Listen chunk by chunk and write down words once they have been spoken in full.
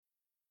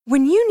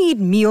When you need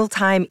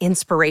mealtime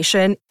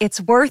inspiration,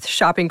 it's worth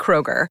shopping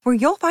Kroger, where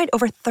you'll find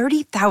over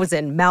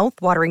 30,000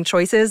 mouth-watering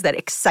choices that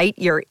excite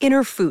your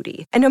inner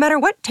foodie. And no matter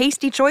what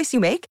tasty choice you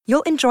make,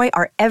 you'll enjoy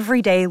our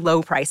everyday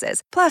low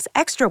prices, plus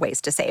extra ways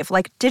to save,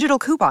 like digital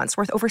coupons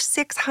worth over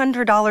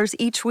 $600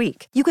 each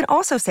week. You can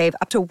also save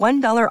up to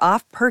 $1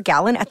 off per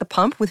gallon at the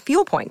pump with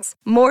fuel points.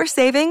 More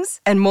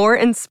savings and more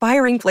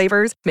inspiring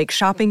flavors make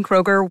shopping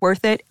Kroger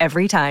worth it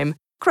every time.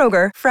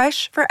 Kroger,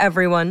 fresh for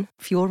everyone.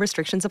 Fuel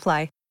restrictions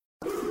apply.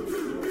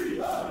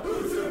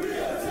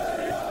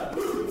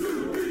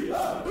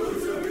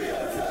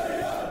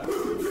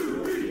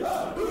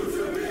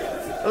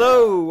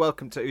 Hello,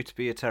 welcome to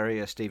Utopia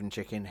Terrier. Stephen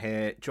Chicken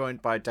here,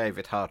 joined by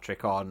David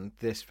Hartrick on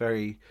this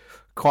very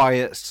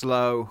quiet,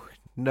 slow,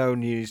 no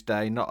news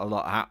day, not a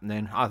lot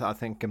happening. I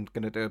think I'm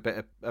going to do a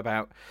bit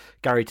about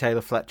Gary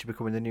Taylor-Fletcher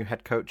becoming the new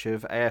head coach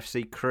of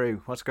AFC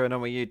Crewe. What's going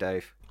on with you,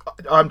 Dave?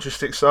 I'm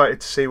just excited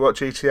to see what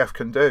GTF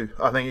can do.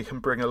 I think he can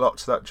bring a lot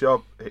to that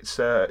job. It's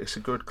a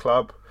good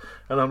club,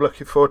 and I'm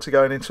looking forward to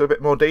going into a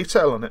bit more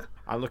detail on it.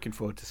 I'm looking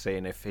forward to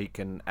seeing if he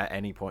can, at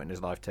any point in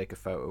his life, take a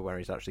photo where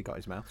he's actually got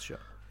his mouth shut.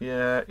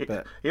 Yeah,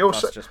 but he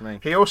also that's just me.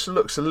 He also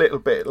looks a little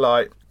bit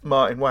like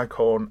Martin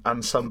Waghorn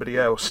and somebody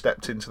else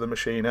stepped into the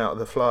machine out of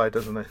the fly,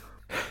 doesn't he?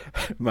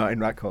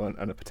 Martin Waghorn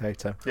and a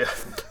potato. Yeah.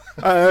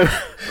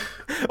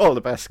 All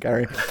the best,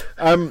 Gary.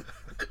 I'm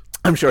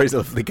sure he's a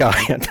lovely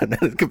guy. I don't know,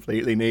 it's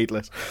completely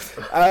needless.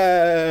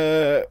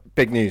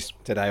 Big news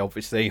today,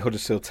 obviously.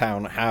 Huddersfield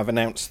Town have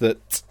announced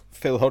that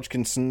Phil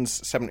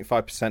Hodgkinson's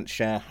 75%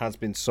 share has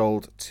been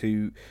sold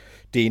to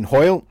Dean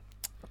Hoyle.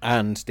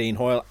 And Dean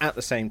Hoyle, at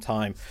the same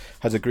time,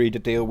 has agreed a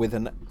deal with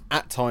an,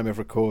 at time of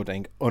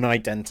recording,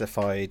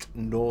 unidentified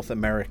North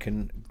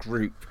American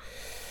group.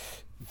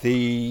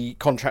 The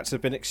contracts have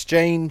been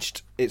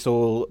exchanged. It's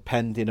all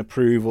pending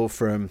approval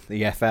from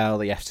the FL,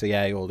 the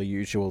FCA, all the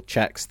usual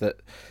checks that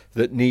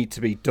need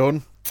to be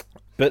done.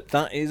 But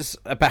that is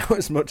about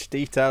as much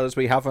detail as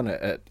we have on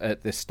it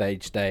at this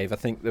stage, Dave. I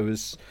think there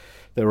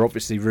were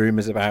obviously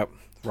rumours about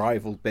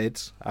rival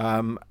bids,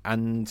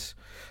 and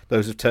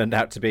those have turned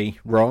out to be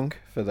wrong,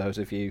 for those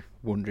of you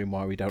wondering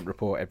why we don't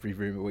report every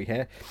rumour we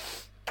hear.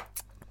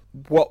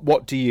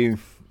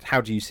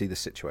 How do you see the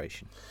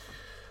situation?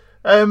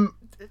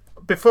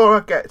 Before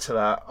I get to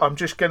that, I'm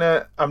just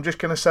gonna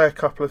say a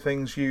couple of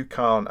things you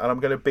can't, and I'm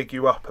gonna big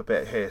you up a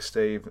bit here,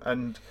 Steve.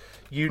 And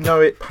you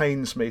know it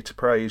pains me to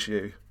praise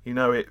you. You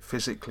know it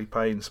physically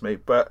pains me,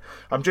 but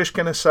I'm just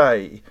gonna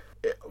say,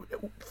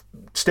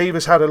 Steve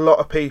has had a lot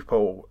of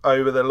people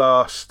over the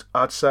last,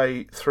 I'd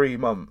say, 3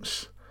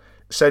 months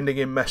sending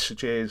him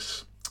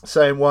messages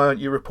saying, why aren't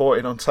you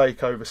reporting on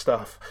takeover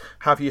stuff?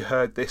 Have you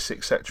heard this,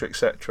 etc.,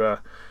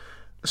 etc.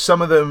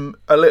 Some of them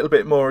a little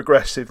bit more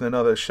aggressive than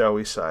others, shall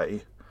we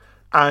say.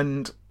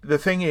 And the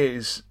thing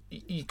is,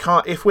 you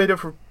can't. If we'd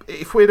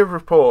have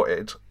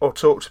reported or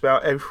talked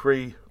about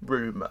every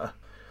rumour,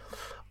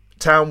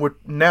 Town would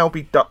now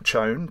be Dutch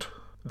owned.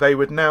 They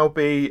would now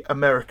be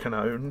American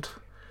owned.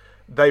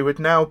 They would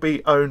now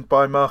be owned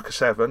by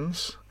Marcus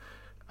Evans.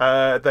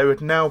 They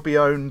would now be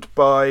owned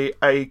by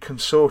a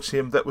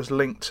consortium that was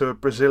linked to a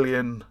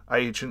Brazilian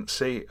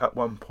agency at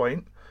one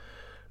point.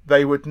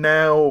 They would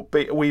now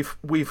be.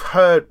 We've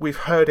heard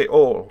it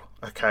all,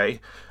 okay,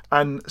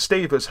 and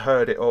Steve has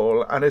heard it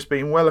all and has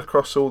been well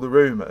across all the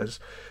rumours.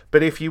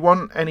 But if you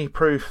want any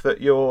proof that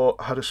your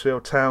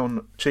Huddersfield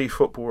Town chief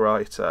football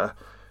writer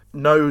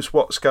knows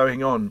what's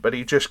going on, but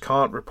he just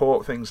can't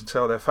report things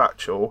until they're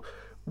factual.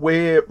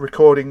 We're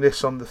recording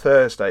this on the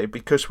Thursday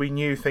because we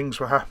knew things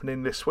were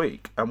happening this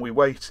week and we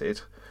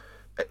waited.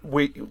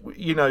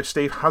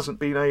 Steve hasn't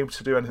been able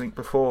to do anything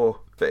before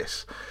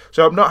this.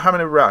 So I'm not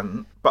having a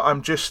rant, but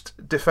I'm just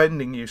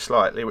defending you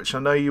slightly, which I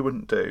know you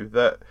wouldn't do,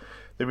 that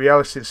the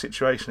reality of the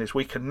situation is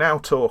we can now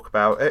talk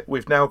about it.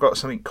 We've now got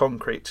something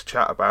concrete to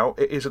chat about.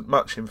 It isn't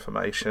much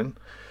information,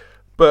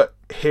 but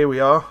here we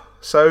are.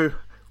 So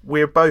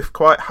we're both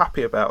quite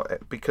happy about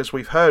it because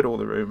we've heard all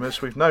the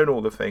rumours, we've known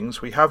all the things,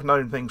 we have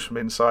known things from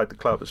inside the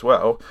club as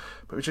well,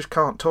 but we just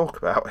can't talk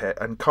about it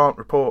and can't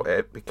report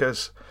it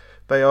because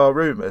they are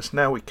rumours.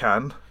 Now we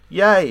can.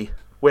 Yay!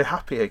 We're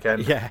happy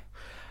again. Yeah.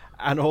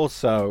 And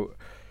also,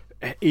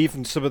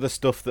 even some of the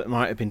stuff that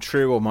might have been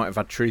true or might have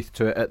had truth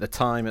to it at the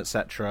time,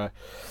 etc.,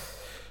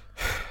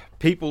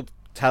 people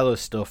tell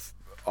us stuff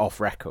off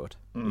record,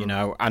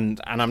 and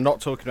I'm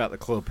not talking about the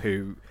club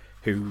who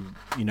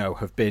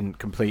have been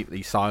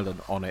completely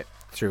silent on it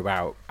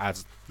throughout,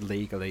 as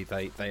legally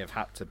they have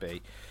had to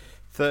be.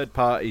 Third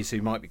parties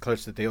who might be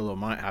close to the deal or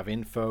might have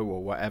info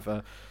or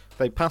whatever,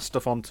 they pass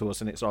stuff on to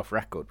us and it's off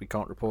record. We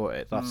can't report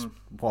it. That's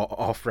what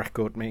off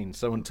record means.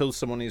 So until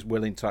someone is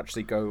willing to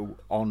actually go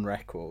on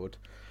record,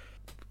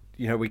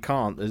 we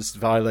can't. There's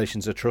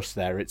violations of trust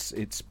there.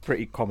 It's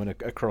pretty common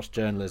across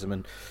journalism,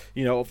 and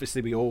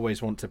obviously we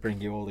always want to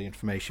bring you all the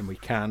information we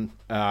can.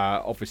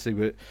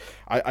 Obviously,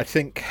 I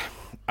think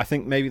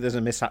maybe there's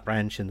a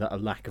misapprehension that a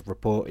lack of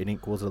reporting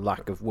equals a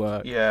lack of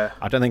work. Yeah.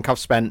 I don't think I've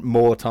spent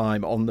more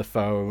time on the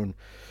phone,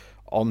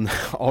 on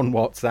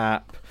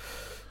WhatsApp,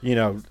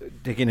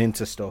 digging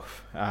into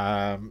stuff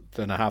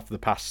than I have the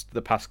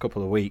past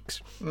couple of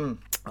weeks.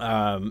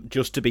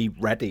 Just to be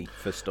ready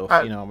for stuff.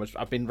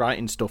 I've been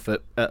writing stuff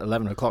at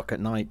 11 o'clock at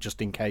night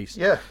just in case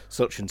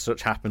such and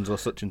such happens or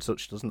such and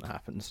such doesn't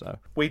happen. So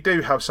we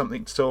do have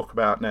something to talk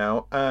about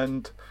now,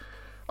 and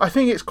I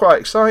think it's quite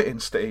exciting,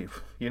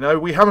 Steve.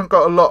 We haven't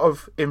got a lot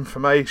of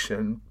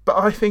information, but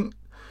I think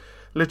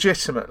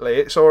legitimately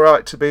it's all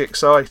right to be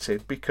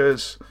excited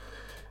because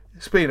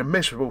it's been a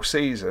miserable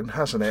season,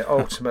 hasn't it,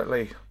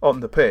 ultimately, on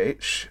the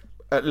pitch.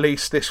 At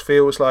least this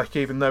feels like,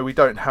 even though we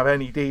don't have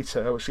any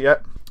details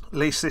yet, at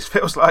least this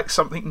feels like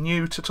something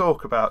new to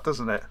talk about,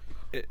 doesn't it?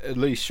 It at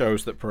least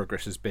shows that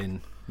progress has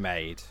been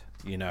made,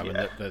 and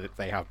that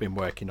they have been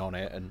working on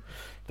it, and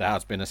there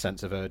has been a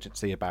sense of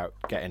urgency about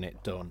getting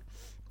it done.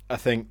 I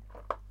think,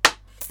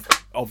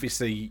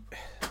 obviously,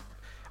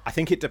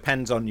 it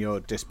depends on your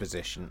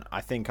disposition.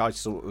 I think I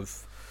sort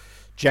of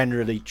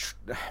generally,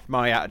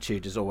 my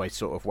attitude is always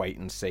sort of wait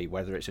and see,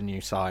 whether it's a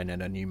new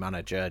signing, a new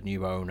manager,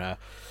 new owner,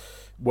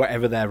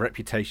 whatever their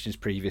reputation is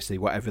previously,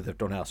 whatever they've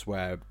done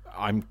elsewhere.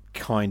 I'm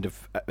kind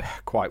of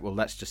quite, well,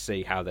 let's just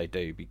see how they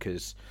do,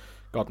 because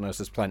God knows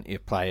there's plenty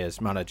of players,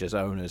 managers,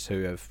 owners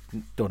who have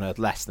done a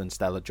less than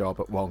stellar job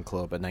at one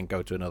club and then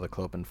go to another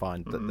club and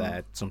find that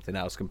they're something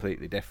else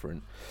completely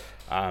different.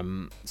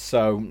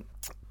 So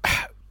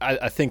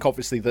I think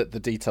obviously that the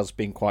details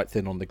being quite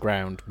thin on the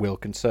ground will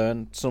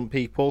concern some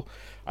people.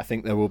 I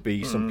think there will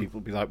be some people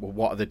be like, well,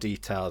 what are the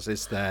details?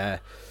 Is there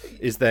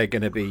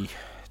going to be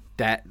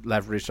debt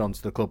leveraged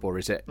onto the club, or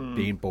is it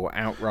being bought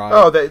outright?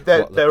 Oh,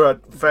 there are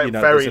very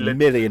there's a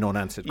million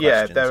unanswered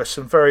questions. Yeah, there are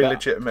some very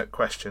legitimate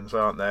questions,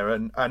 aren't there?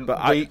 And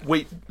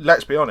we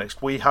let's be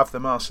honest, we have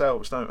them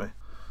ourselves, don't we?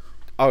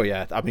 Oh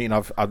yeah, I mean,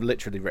 I've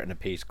literally written a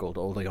piece called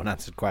 "All the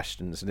Unanswered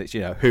Questions," and it's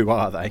who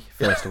are they?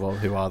 First of all,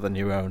 who are the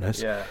new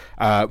owners?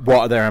 What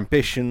are their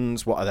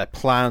ambitions? What are their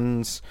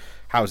plans?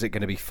 How is it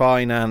going to be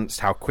financed?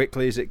 How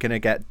quickly is it going to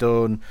get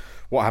done?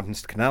 What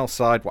happens to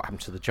Canalside? What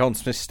happens to the John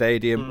Smith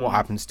Stadium? What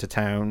happens to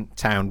town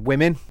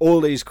women?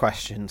 All these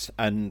questions,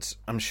 and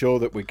I'm sure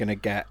that we're going to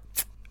get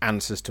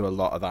answers to a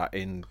lot of that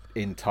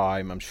in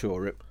time. I'm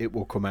sure it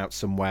will come out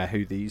somewhere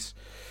who these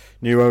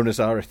new owners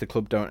are if the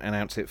club don't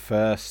announce it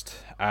first.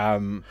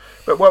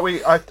 But what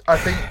I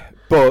think,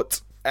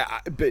 but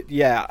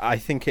yeah, I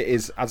think it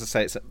is. As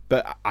I say,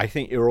 but I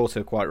think you're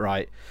also quite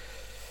right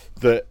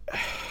that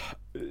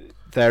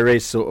there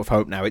is sort of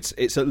hope now. It's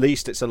at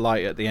least it's a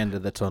light at the end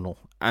of the tunnel,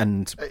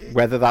 and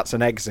whether that's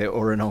an exit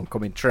or an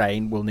oncoming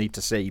train, we'll need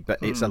to see. But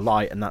it's a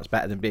light, and that's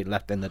better than being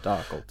left in the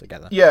dark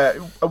altogether. Yeah,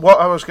 what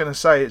I was going to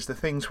say is the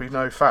things we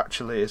know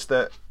factually is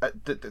that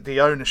the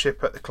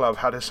ownership at the club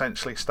had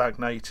essentially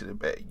stagnated a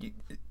bit.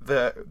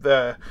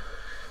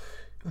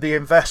 The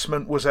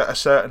investment was at a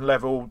certain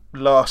level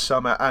last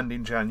summer and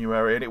in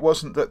January, and it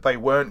wasn't that they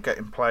weren't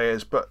getting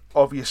players, but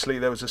obviously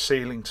there was a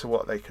ceiling to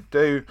what they could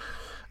do,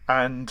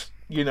 and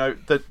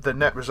the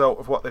net result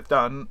of what they've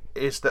done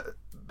is that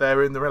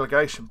they're in the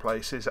relegation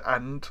places,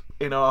 and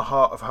in our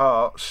heart of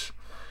hearts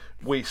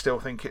we still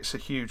think it's a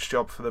huge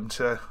job for them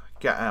to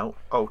get out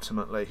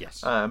ultimately.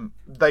 Yes.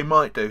 They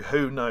might do,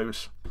 who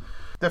knows.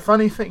 The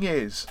funny thing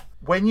is,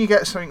 when you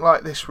get something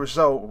like this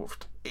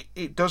resolved,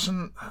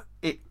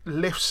 it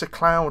lifts a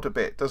cloud a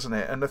bit, doesn't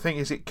it? And the thing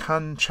is, it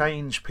can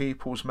change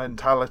people's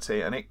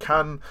mentality, and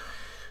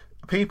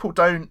people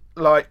don't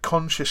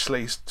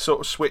consciously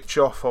sort of switch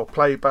off or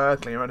play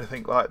badly or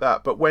anything like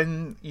that, but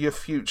when your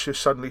future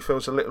suddenly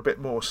feels a little bit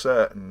more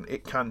certain,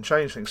 it can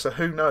change things. So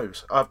who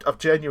knows? I've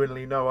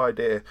genuinely no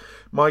idea.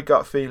 My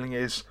gut feeling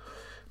is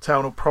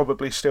Town will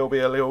probably still be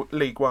a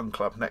League One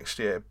club next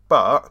year,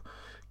 but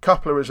a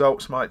couple of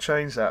results might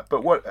change that.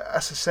 But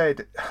as I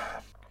said,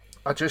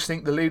 I just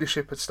think the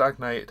leadership had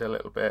stagnated a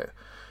little bit,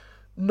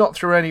 not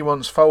through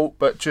anyone's fault,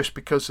 but just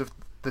because of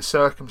the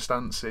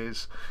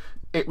circumstances.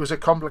 It was a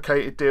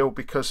complicated deal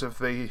because of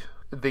the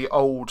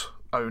old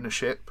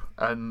ownership,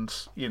 and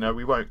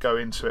we won't go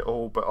into it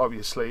all, but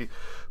obviously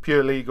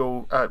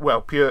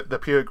the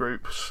Pure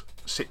Group's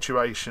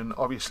situation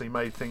obviously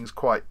made things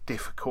quite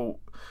difficult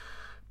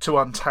to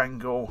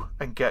untangle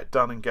and get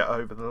done and get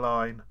over the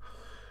line.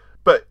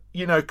 But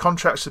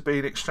contracts have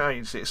been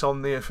exchanged. It's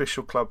on the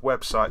official club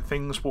website.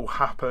 Things will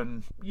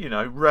happen,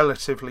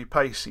 relatively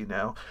pacey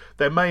now.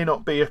 There may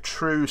not be a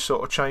true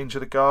sort of change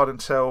of the guard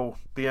until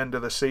the end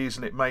of the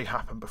season. It may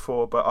happen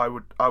before, but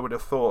I would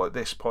have thought at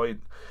this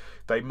point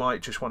they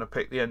might just want to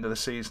pick the end of the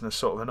season as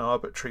sort of an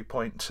arbitrary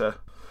point to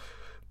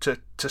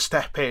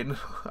step in.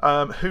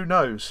 Who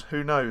knows?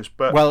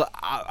 But well,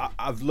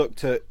 I've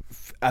looked at,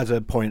 as a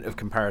point of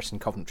comparison,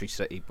 Coventry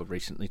City were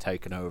recently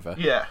taken over.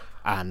 Yeah.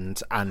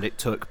 And it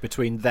took,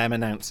 between them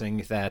announcing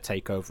their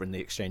takeover and the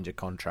exchange of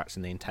contracts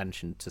and the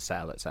intention to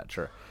sell,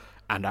 etc.,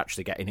 and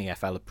actually getting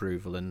EFL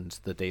approval and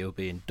the deal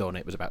being done,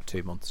 it was about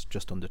 2 months,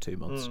 just under 2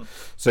 months.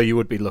 So you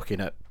would be looking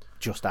at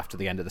just after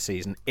the end of the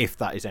season, if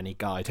that is any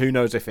guide. Who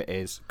knows if it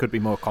is? Could be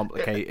more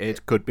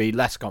complicated, could be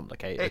less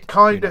complicated. It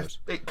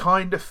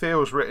kind of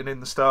feels written in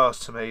the stars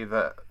to me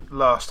that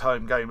last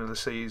home game of the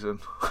season,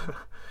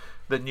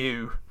 the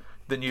new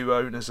the new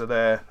owners are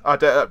there.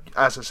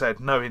 As I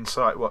said, no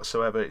insight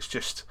whatsoever. It's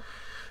just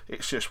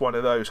one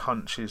of those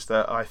hunches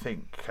that I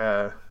think,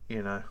 who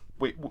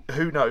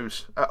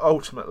knows?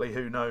 Ultimately,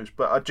 who knows?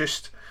 But I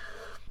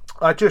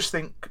just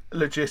think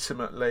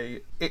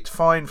legitimately it's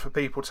fine for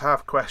people to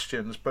have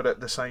questions, but at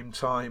the same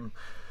time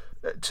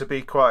to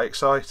be quite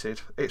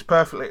excited. It's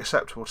perfectly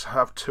acceptable to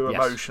have two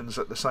emotions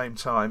at the same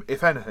time.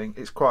 If anything,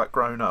 it's quite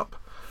grown up.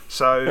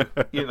 So,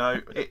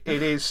 it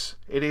is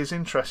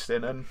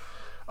interesting, and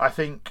I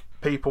think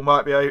people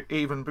might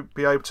even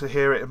be able to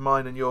hear it in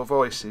mine and your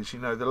voices.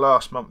 The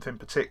last month in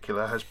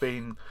particular has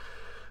been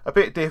a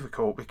bit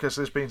difficult because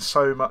there's been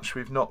so much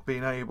we've not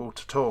been able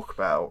to talk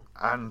about,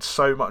 and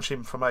so much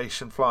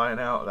information flying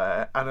out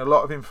there, and a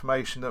lot of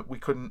information that we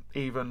couldn't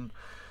even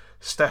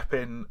step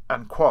in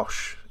and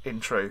quash, in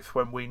truth,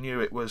 when we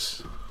knew it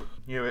was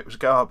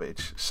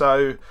garbage.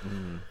 So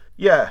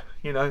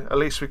at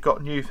least we've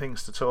got new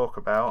things to talk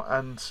about,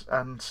 and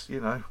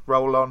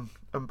roll on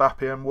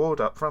Mbappe and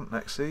Ward up front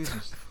next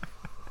season.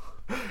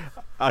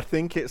 I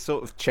think it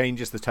sort of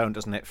changes the tone,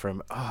 doesn't it?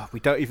 From we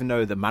don't even know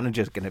who the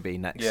manager's going to be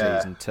next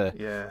season to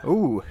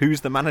who's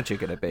the manager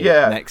going to be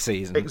next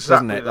season,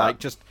 exactly, doesn't it? Like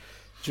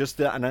just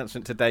the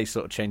announcement today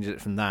sort of changes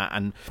it from that.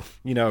 And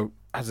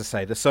as I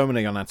say, there's so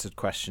many unanswered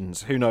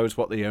questions. Who knows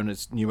what the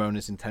new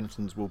owners'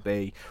 intentions will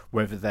be?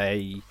 Whether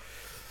they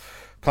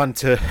plan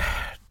to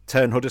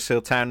turn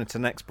Huddersfield Town into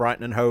next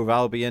Brighton and Hove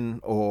Albion,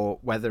 or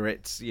whether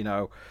it's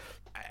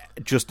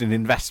just an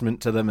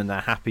investment to them and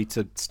they're happy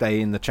to stay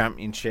in the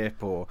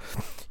Championship, or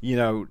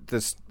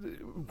there's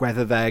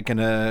whether they're going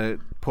to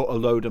put a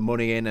load of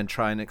money in and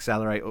try and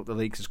accelerate up the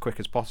leagues as quick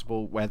as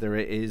possible, whether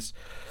it is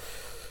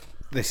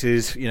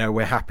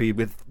we're happy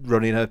with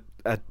running a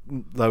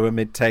lower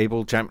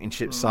mid-table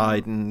Championship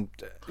side, and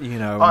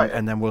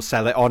and then we'll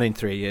sell it on in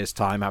 3 years'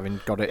 time,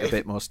 having got it a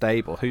bit more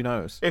stable. Who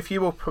knows? If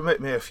you will permit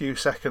me a few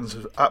seconds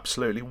of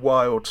absolutely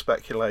wild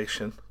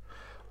speculation,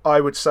 I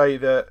would say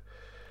that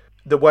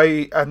the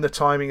way and the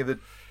timing of the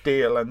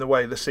deal and the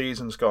way the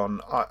season's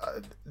gone,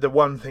 the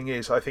one thing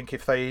is, I think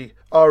if they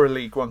are a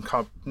League One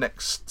club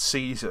next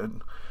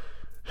season,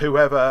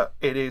 whoever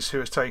it is who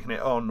has taken it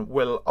on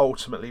will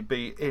ultimately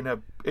be in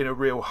a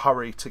real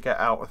hurry to get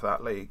out of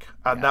that league,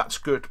 and that's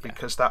good,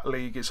 because that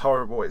league is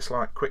horrible. It's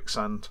like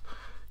quicksand.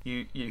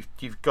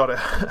 You've got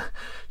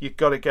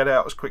to get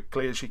out as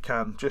quickly as you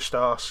can. Just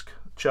ask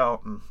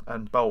Charlton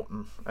and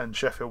Bolton and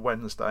Sheffield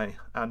Wednesday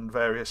and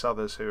various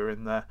others who are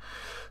in there.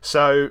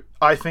 So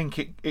I think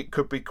it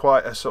could be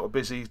quite a sort of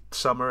busy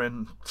summer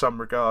in some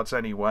regards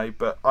anyway,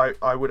 but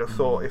I would have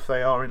thought if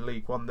they are in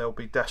League One, they'll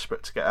be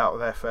desperate to get out of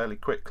there fairly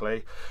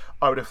quickly.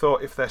 I would have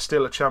thought if they're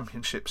still a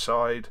Championship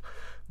side,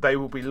 they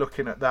will be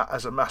looking at that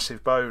as a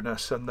massive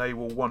bonus, and they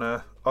will want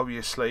to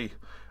obviously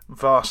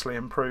vastly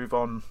improve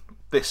on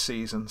this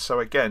season. So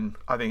again,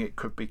 I think it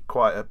could be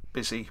quite a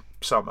busy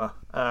summer.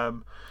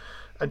 And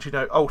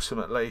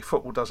ultimately,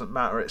 football doesn't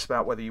matter. It's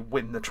about whether you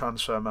win the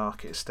transfer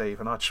market, Steve.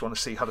 And I just want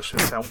to see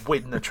Huddersfield Town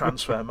win the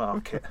transfer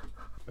market.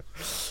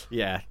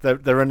 Yeah,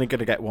 they're only going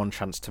to get one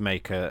chance to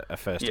make a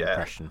first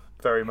impression.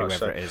 Very much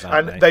so. It is,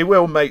 and they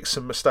will make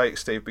some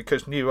mistakes, Steve,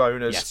 because new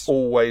owners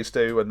always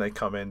do when they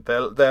come in.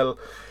 They'll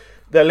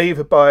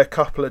either buy a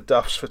couple of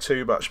duffs for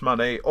too much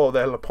money, or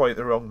they'll appoint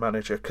the wrong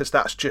manager, because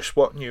that's just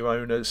what new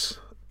owners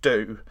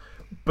do.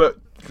 But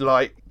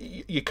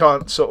you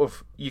can't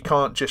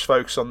just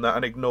focus on that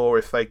and ignore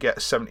if they get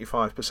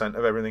 75%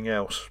 of everything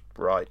else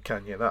right,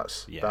 can you?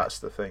 That's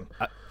the thing.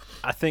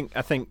 I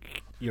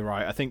think you're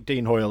right. I think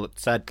Dean Hoyle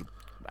said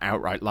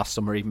outright last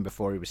summer, even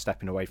before he was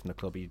stepping away from the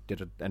club, he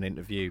did an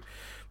interview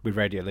with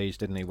Radio Leeds,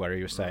 didn't he, where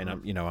he was saying,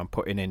 I'm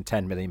putting in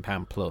 £10 million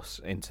plus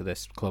into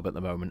this club at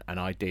the moment, and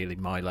ideally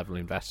my level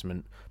of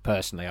investment,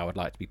 personally, I would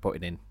like to be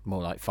putting in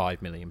more like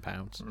 £5 million.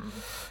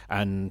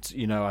 And,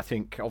 I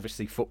think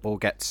obviously football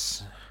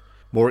gets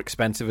more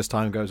expensive as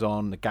time goes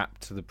on, the gap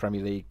to the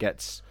Premier League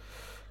gets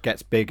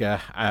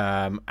bigger,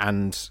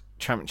 and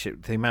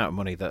Championship, the amount of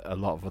money that a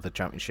lot of other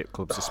Championship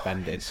clubs are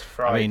spending. It's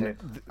frightening.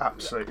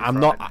 Absolutely.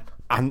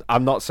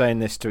 I'm not saying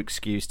this to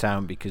excuse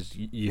Town, because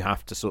you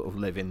have to sort of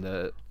live in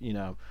the,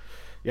 you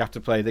have to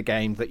play the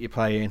game that you're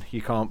playing.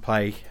 You can't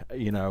play,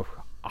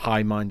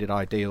 high-minded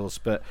ideals,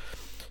 but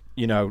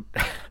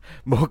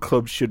more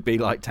clubs should be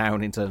like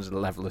Town in terms of the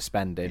level of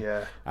spending,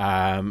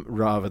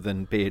 rather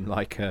than being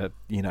like a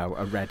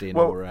Reading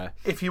or a...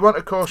 If you want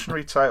a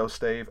cautionary tale,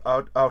 Steve,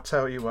 I'll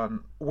tell you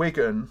one.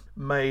 Wigan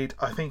made,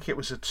 I think it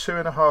was a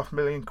 £2.5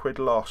 million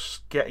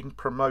loss getting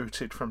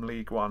promoted from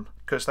League One,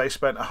 because they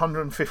spent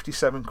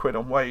 £157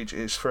 on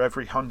wages for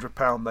every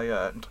 £100 they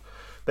earned.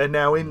 They're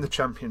now in the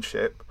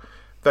Championship.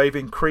 They've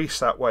increased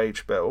that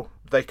wage bill.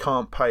 They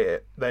can't pay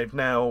it. They've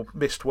now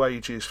missed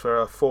wages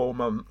for 4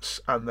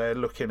 months, and they're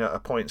looking at a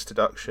points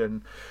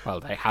deduction. Well,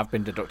 they have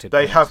been deducted.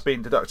 They have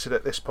been deducted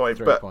at this point,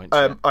 3 but points,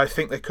 I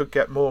think they could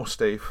get more,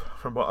 Steve,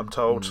 from what I'm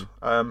told,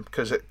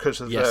 because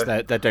of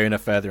they're doing a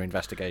further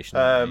investigation.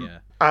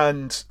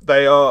 And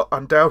they are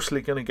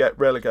undoubtedly going to get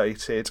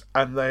relegated,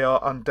 and they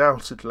are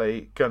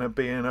undoubtedly going to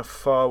be in a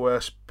far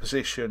worse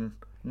position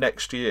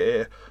next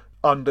year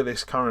under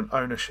this current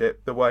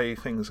ownership, the way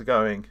things are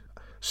going.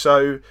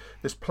 So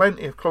there's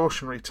plenty of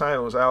cautionary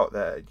tales out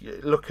there.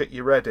 Look at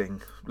your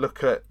Reading,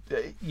 look at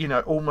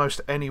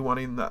almost anyone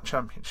in that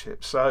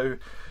championship. So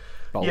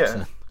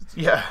Bolton.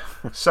 yeah.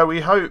 So we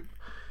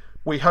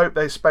hope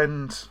they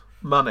spend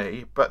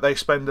money, but they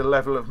spend a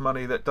level of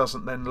money that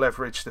doesn't then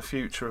leverage the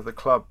future of the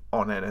club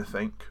on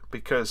anything,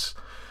 because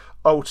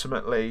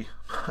ultimately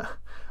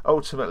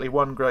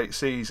one great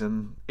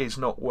season is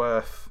not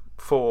worth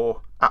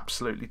 4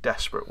 absolutely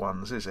desperate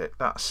ones, is it?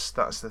 That's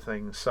the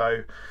thing.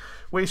 So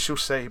we shall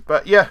see.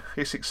 But yeah,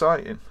 it's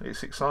exciting,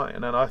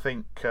 and I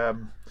think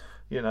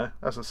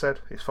as I said,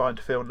 it's fine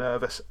to feel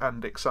nervous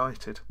and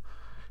excited.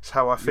 It's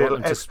how I feel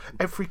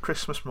every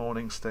Christmas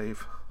morning,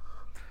 Steve.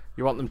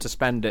 You want them to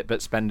spend it,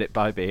 but spend it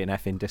by being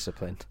effing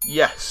disciplined.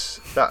 Yes,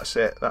 that's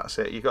it.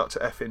 You got to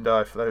effing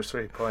die for those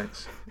 3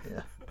 points.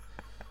 Yeah.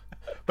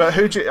 But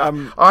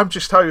I'm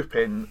just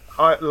hoping.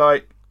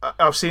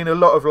 I've seen a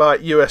lot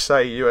of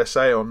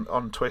USA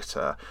on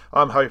Twitter.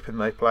 I'm hoping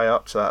they play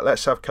up to that.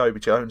 Let's have Kobe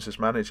Jones as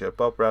manager,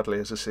 Bob Bradley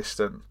as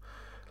assistant.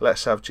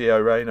 Let's have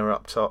Gio Reyna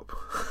up top.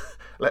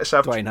 Let's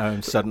have Dwayne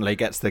Holmes suddenly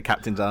gets the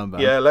captain's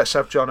armband. Yeah, let's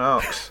have John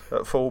Arks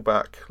at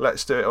fullback.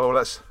 Let's do it all.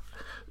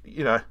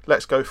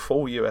 Let's go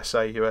full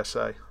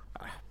USA.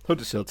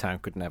 Huddersfield Town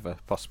could never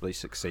possibly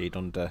succeed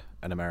under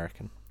an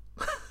American.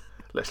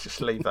 Let's just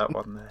leave that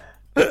one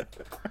there.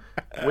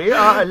 We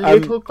are a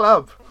little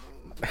club.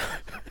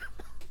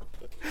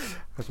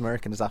 As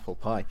American as apple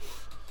pie.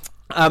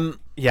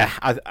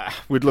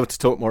 We'd love to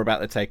talk more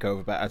about the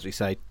takeover, but as we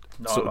say,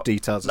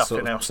 details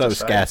are so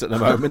scarce at the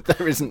moment.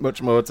 There isn't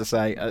much more to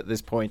say at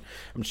this point.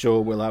 I'm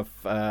sure we'll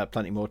have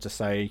plenty more to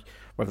say,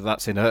 whether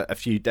that's in a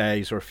few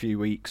days or a few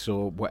weeks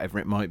or whatever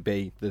it might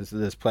be.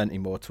 There's plenty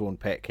more to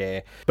unpick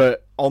here.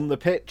 But on the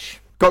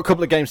pitch, got a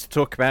couple of games to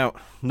talk about.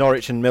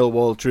 Norwich and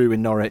Millwall drew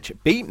in Norwich,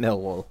 beat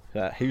Millwall.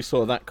 Who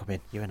saw that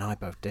coming? You and I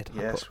both did.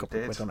 Yes, I put a couple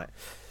of quid on it.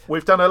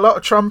 We've done a lot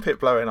of trumpet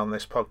blowing on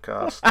this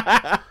podcast.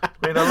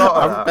 Been a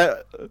lot of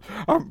that.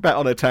 I bet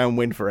on a Town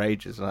win for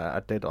ages.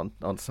 I did on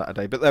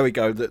Saturday. But there we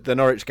go. The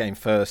Norwich game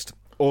first.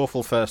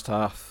 Awful first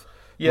half.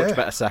 Yeah. Much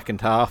better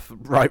second half.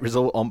 Right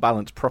result on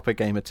balance. Proper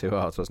game of 2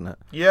 hours, wasn't it?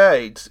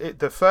 Yeah,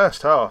 the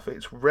first half,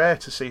 it's rare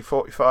to see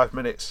 45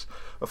 minutes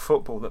of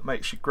football that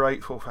makes you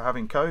grateful for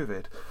having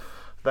COVID.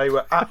 It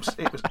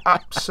was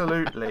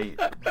absolutely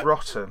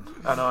rotten,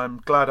 and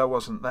I'm glad I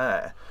wasn't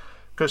there.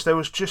 Because there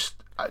was just...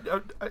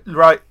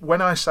 Right,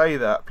 when I say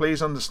that,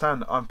 please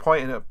understand, I'm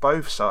pointing at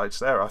both sides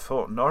there. I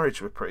thought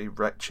Norwich were pretty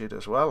wretched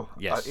as well.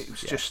 Yes.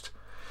 It's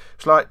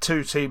like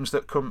two teams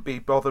that couldn't be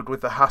bothered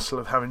with the hassle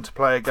of having to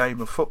play a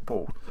game of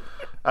football.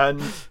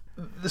 And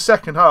the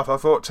second half, I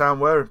thought Town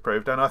were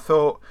improved, and I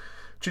thought,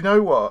 do you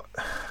know what?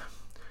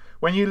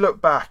 When you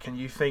look back and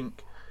you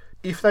think,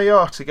 if they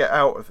are to get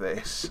out of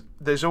this,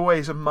 there's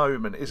always a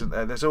moment, isn't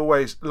there? There's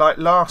always, like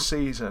last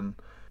season,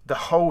 the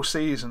whole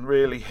season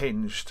really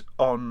hinged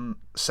on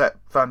Sepp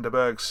van der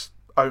Berg's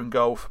own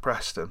goal for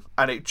Preston,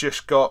 and it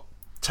just got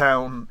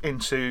Town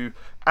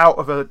out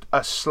of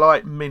a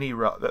slight mini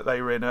rut that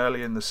they were in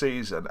early in the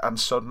season, and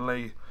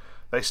suddenly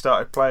they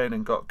started playing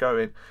and got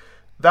going.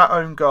 That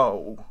own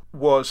goal it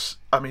was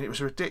a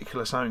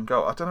ridiculous own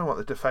goal. I don't know what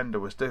the defender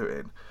was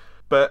doing,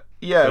 but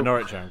yeah, the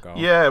Norwich own goal.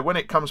 Yeah, when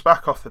it comes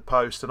back off the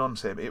post and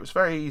onto him, it was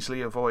very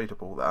easily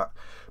avoidable.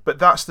 But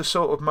that's the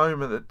sort of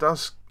moment that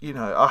does,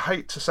 I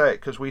hate to say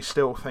it because we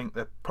still think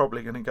they're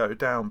probably going to go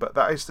down, but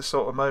that is the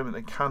sort of moment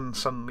that can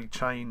suddenly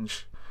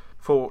change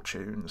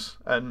fortunes.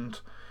 And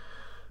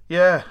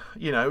yeah,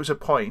 it was a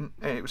point,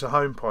 and it was a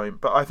home point,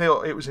 but I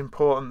thought it was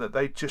important that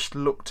they just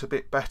looked a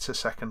bit better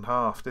second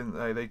half, didn't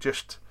they? They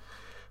just,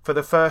 for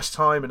the first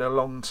time in a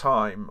long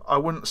time, I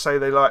wouldn't say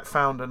they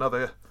found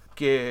another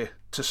gear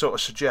to sort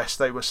of suggest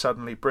they were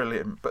suddenly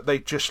brilliant, but they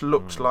just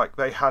looked like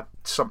they had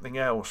something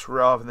else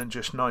rather than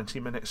just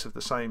 90 minutes of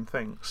the same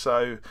thing.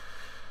 So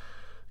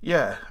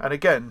yeah, and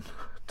again,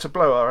 to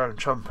blow our own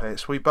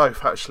trumpets, we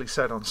both actually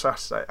said on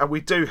Saturday, and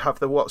we do have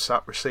the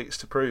WhatsApp receipts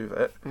to prove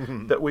it,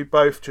 that we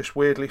both just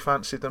weirdly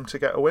fancied them to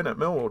get a win at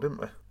Millwall, didn't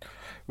we?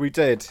 We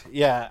did,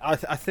 yeah.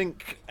 I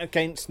think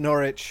against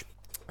Norwich,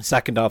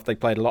 second half they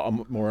played a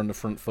lot more on the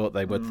front foot.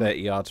 They were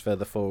 30 yards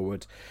further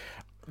forward.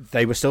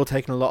 They were still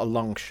taking a lot of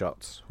long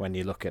shots when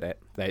you look at it.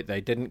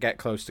 They didn't get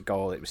close to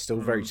goal. It was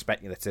still very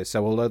speculative.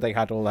 So although they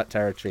had all that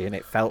territory and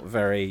it felt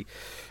very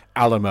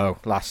Alamo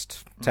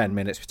last 10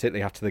 minutes,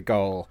 particularly after the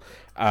goal,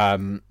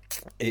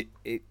 they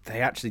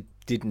actually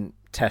didn't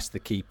test the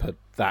keeper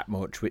that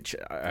much, which,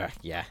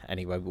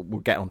 anyway,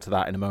 we'll get onto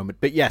that in a moment.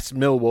 But yes,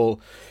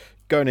 Millwall,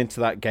 going into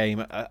that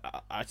game,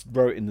 I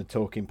wrote in the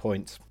talking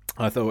points,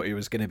 I thought it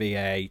was going to be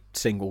a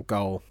single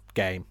goal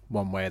game,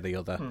 one way or the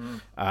other.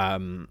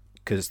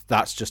 Because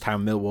that's just how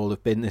Millwall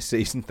have been this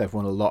season. They've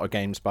won a lot of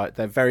games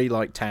they're very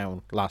like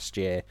Town last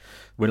year.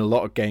 Win a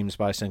lot of games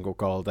by a single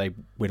goal. They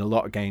win a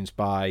lot of games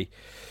by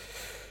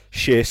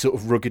sheer sort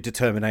of rugged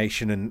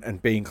determination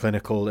and being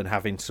clinical and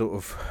having sort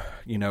of,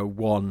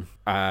 one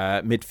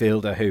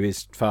midfielder who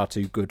is far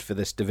too good for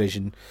this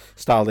division.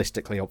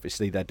 Stylistically,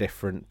 obviously, they're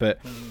different. But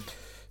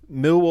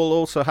Millwall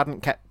also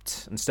hadn't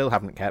kept, and still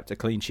haven't kept, a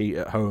clean sheet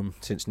at home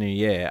since New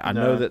Year. I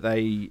know that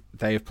they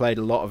have played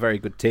a lot of very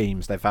good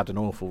teams. They've had an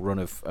awful run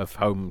of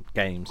home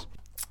games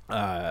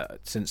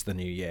since the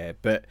New Year.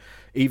 But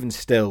even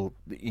still,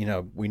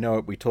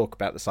 we talk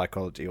about the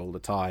psychology all the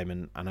time,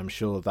 and I'm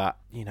sure that,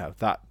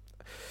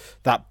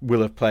 that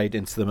will have played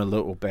into them a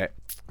little bit.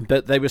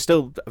 But they were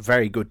still a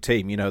very good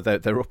team.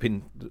 They're up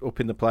in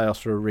the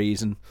playoffs for a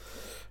reason.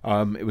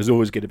 It was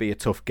always going to be a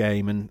tough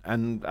game,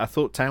 and I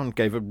thought Town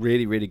gave a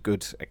really, really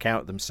good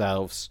account of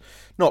themselves.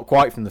 Not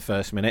quite from the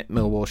first minute.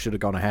 Millwall should have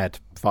gone ahead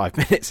 5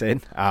 minutes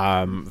in.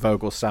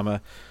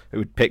 Vogelsammer, who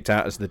had picked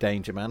out as the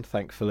danger man,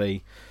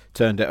 thankfully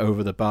turned it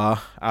over the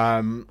bar.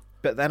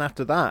 But then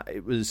after that,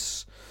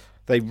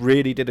 they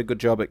really did a good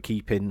job at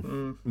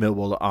keeping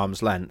Millwall at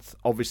arm's length.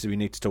 Obviously, we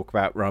need to talk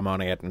about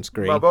Rarmani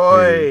Edmonds-Green. My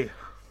boy!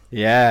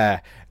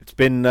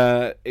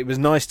 It was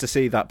nice to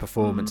see that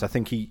performance. I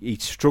think he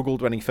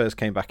struggled when he first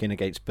came back in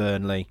against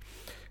Burnley.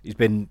 He's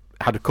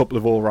had a couple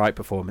of all right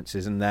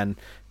performances, and then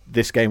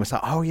this game was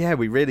like, oh yeah,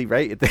 we really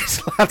rated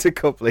this lad a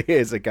couple of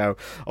years ago.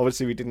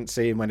 Obviously, we didn't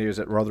see him when he was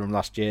at Rotherham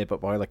last year, but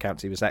by all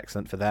accounts, he was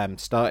excellent for them.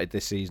 Started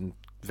this season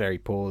very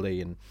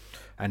poorly and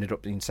ended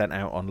up being sent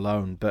out on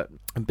loan. But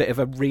a bit of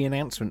a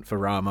re-announcement for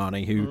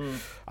Rarmani, who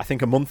I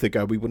think a month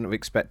ago we wouldn't have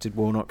expected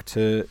Warnock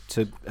to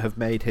have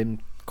made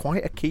him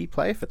quite a key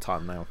player for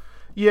Town now.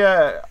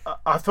 Yeah,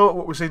 I thought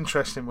what was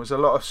interesting was a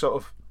lot of sort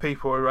of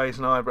people were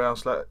raising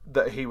eyebrows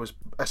that he was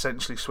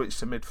essentially switched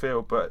to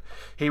midfield, but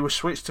he was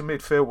switched to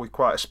midfield with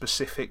quite a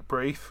specific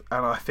brief,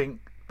 and I think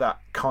that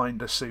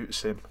kind of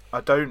suits him.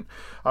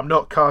 I'm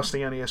not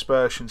casting any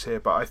aspersions here,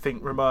 but I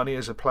think Rarmani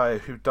is a player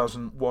who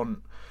doesn't want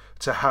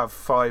to have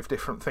 5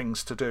 different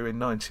things to do in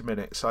 90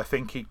 minutes. I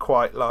think he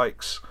quite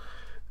likes,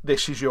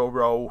 this is your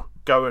role,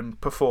 go and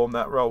perform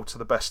that role to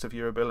the best of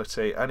your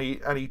ability, and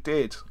he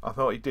did. I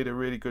thought he did a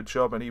really good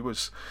job, and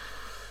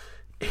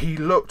he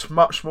looked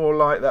much more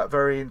like that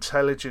very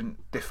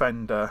intelligent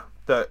defender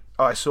that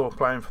I saw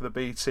playing for the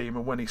B team,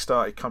 and when he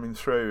started coming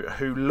through,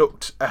 who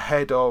looked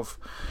ahead of,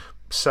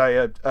 say,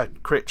 a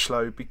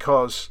Critchlow,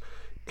 because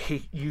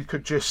you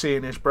could just see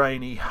in his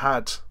brain he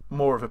had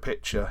more of a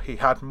picture, he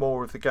had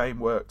more of the game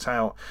worked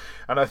out,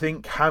 and I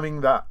think having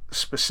that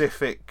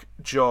specific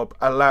job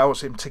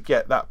allows him to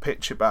get that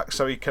picture back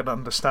so he can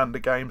understand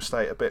the game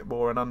state a bit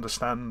more and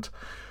understand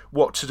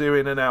what to do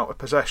in and out of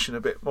possession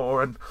a bit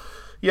more. And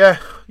yeah,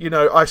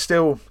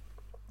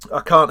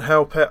 I can't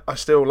help it, I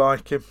still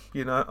like him,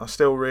 I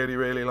still really,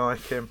 really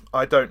like him.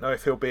 I don't know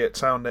if he'll be at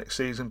Town next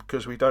season,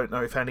 because we don't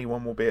know if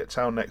anyone will be at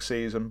Town next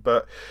season,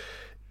 but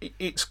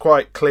it's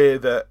quite clear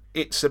that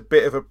it's a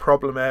bit of a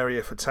problem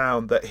area for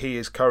Town that he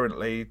is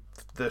currently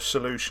the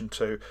solution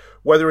to.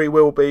 Whether he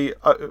will be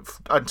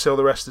until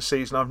the rest of the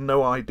season, I've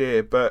no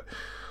idea, but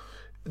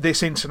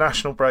this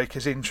international break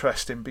is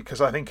interesting because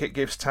I think it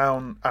gives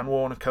Town and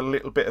Warnock a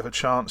little bit of a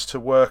chance to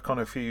work on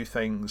a few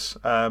things.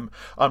 I'm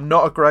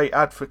not a great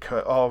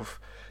advocate of,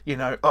 they've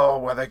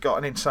got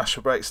an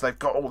international break, so they've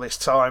got all this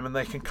time and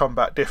they can come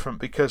back different,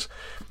 because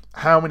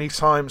how many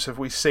times have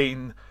we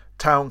seen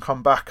Town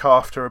come back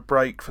after a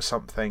break for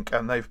something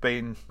and they've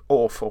been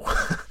awful?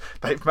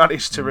 They've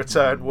managed to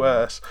return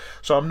worse.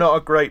 So I'm not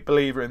a great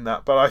believer in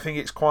that, but I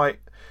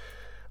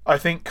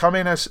think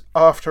coming as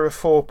after a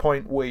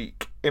 4-point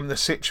week in the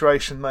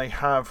situation they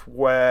have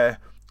where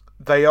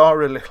they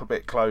are a little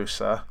bit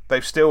closer,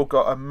 they've still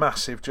got a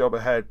massive job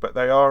ahead, but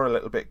they are a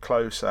little bit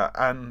closer,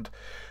 and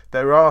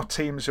there are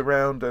teams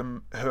around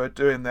them who are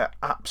doing their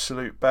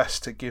absolute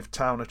best to give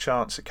Town a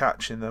chance of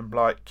catching them,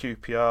 like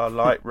QPR,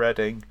 like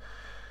Reading.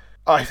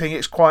 I think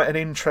it's quite an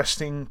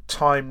interesting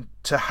time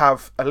to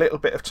have a little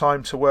bit of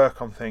time to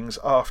work on things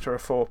after a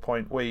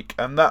 4-point week,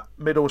 and that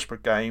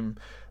Middlesbrough game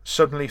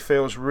suddenly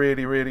feels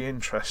really, really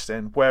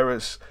interesting,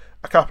 whereas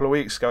a couple of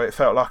weeks ago it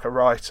felt like a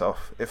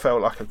write-off. It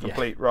felt like a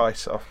complete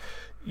write-off.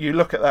 You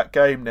look at that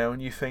game now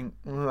and you think,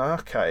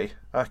 okay,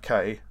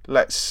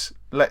 let's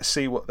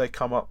see what they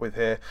come up with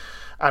here.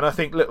 And I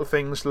think little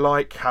things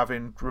like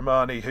having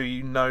Rarmani,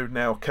 who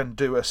now can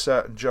do a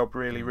certain job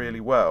really,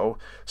 really well,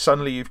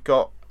 suddenly you've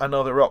got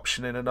another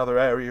option in another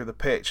area of the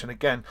pitch. And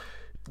again,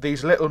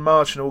 these little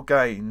marginal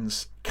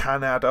gains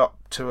can add up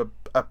to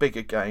a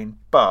bigger gain,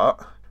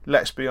 but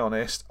let's be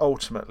honest,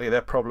 ultimately their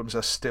problems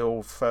are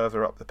still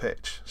further up the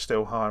pitch,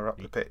 still higher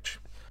up the pitch.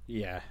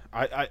 Yeah,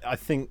 I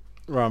think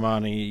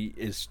Rarmani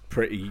is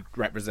pretty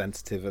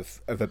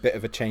representative of a bit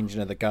of a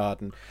changing of the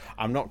guard, and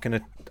I'm not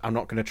gonna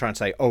try and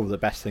say, the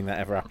best thing that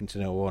ever happened to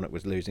Neil Warnock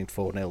was losing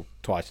 4-0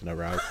 twice in a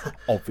row.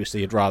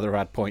 Obviously, you'd rather have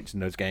had points in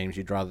those games.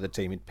 You'd rather the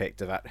team he'd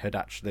picked had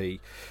actually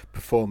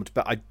performed.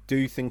 But I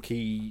do think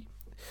he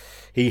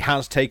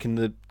has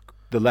taken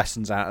the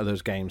lessons out of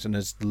those games and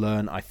has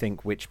learned, I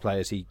think, which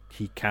players he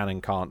can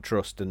and can't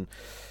trust. And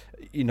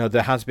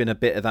there has been a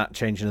bit of that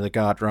changing of the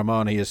guard.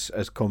 Romani has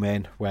come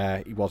in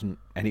where he wasn't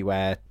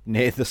anywhere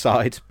near the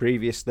side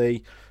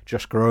previously.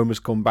 Josh Carome has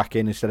come back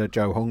in instead of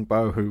Joe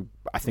Hungbo, who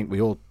I think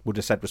we all would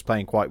have said was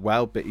playing quite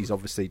well, but he's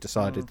obviously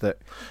decided that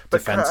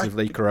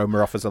defensively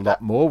Carome offers a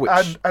lot more, which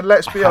and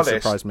let's be honest,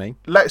 surprised me.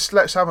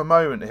 Let's have a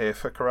moment here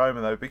for Carome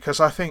though, because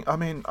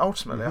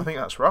ultimately I think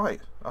that's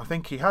right. I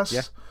think he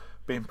has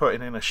been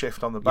putting in a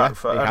shift on the back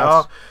foot,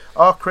 and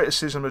our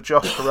criticism of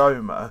Josh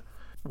Carome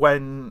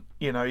when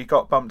he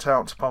got bumped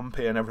out to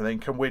Pompey and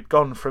everything, and we'd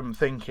gone from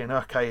thinking,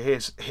 okay,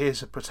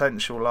 here's a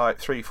potential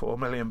like £3-4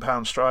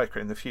 million striker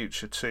in the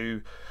future,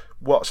 to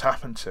what's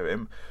happened to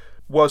him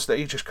was that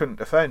he just couldn't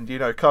defend.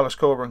 Carlos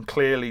Corberán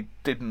clearly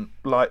didn't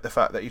like the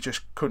fact that he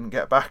just couldn't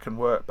get back and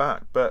work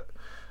back. But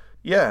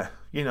yeah,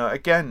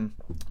 again,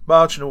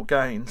 marginal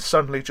gain.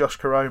 Suddenly Josh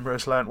Carome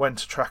has learnt when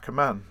to track a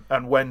man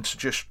and when to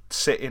just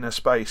sit in a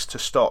space to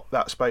stop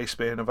that space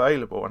being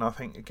available. And I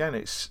think again,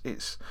 it's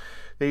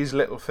these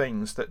little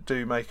things that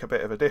do make a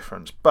bit of a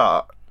difference.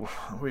 But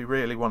we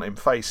really want him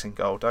facing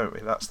goal, don't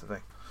we? That's the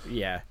thing.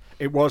 Yeah.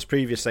 It was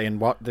previously, and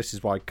this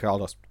is why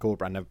Carlos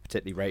Corberán never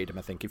particularly rated him.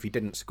 I think if he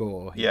didn't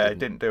score, he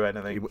didn't do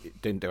anything. He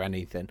didn't do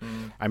anything.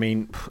 I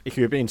mean, if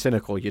you were being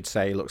cynical, you'd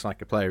say he looks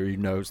like a player who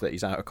knows that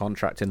he's out of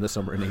contract in the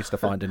summer and needs to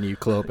find a new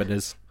club, and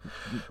is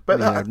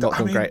not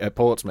done great at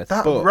Portsmouth.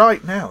 But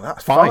right now,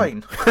 that's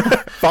fine.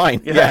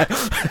 Fine, yeah.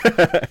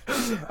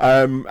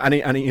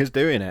 And he is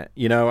doing it.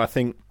 I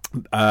think.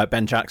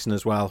 Ben Jackson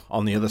as well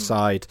on the other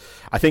side.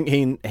 I think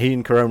he and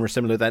Carome are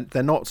similar.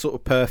 They're not sort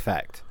of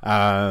perfect.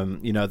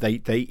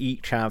 They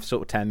each have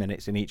sort of 10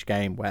 minutes in each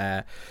game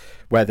where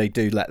they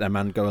do let their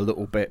man go a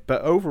little bit.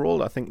 But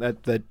overall, I think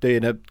they're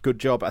doing a good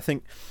job. I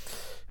think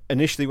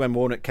initially when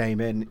Warnock came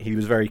in, he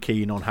was very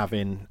keen on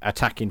having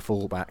attacking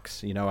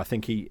fullbacks. I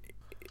think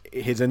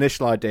his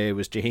initial idea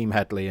was Jaheim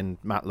Headley and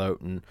Matt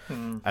Lowton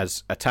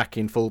as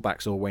attacking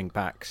fullbacks or wing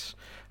backs,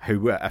 who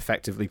were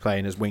effectively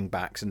playing as wing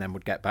backs and then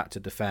would get back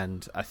to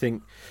defend. I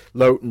think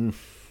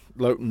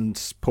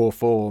Lowton's poor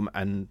form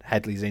and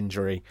Headley's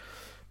injury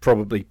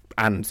probably,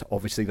 and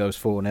obviously those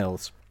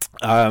 4-0s,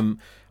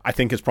 I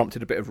think has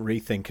prompted a bit of a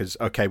rethink as,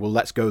 okay, well,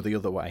 let's go the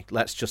other way.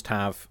 Let's just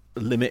have a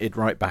limited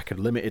right back and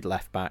limited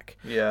left back,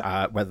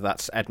 whether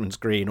that's Edmonds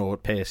Green or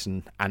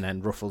Pearson, and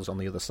then Ruffles on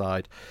the other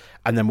side.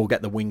 And then we'll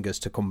get the wingers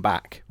to come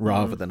back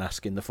rather than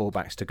asking the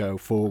fullbacks to go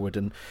forward.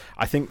 And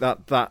I think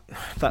that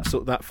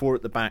sort of that four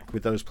at the back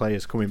with those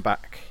players coming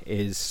back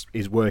is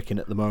working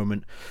at the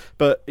moment.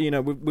 But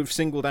we've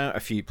singled out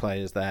a few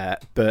players there,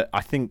 but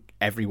I think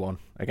everyone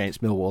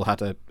against Millwall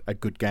had a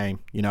good game.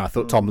 I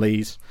thought Tom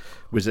Lees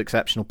was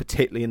exceptional,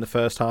 particularly in the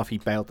first half. He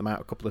bailed them out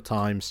a couple of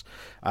times.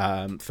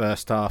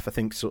 First half, I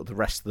think sort of the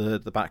rest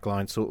of the back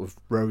line sort of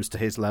rose to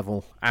his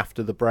level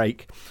after the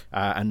break,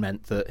 and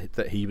meant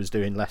that he was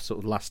doing less sort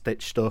of last-ditch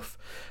stuff.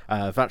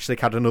 Vaclik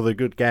had another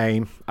good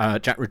game.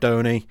 Jack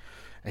Rodoni,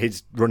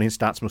 his running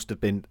stats must have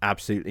been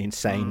absolutely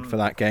insane for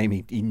that game.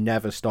 He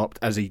never stopped,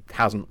 as he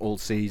hasn't all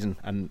season.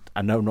 And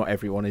I know not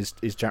everyone is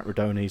Jack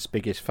Rodoni's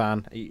biggest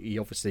fan. He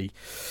obviously,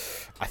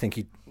 I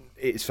think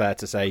it's fair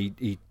to say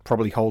he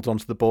probably holds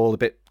onto the ball a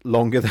bit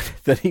longer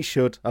than he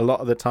should a lot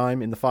of the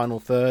time in the final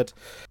third.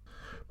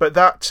 But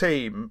that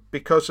team,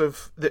 because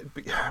of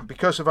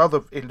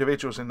other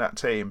individuals in that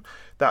team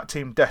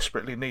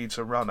desperately needs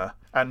a runner.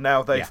 And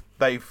now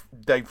they've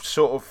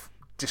sort of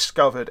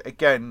discovered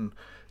again.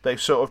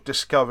 They've sort of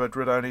discovered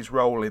Rodoni's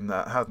role in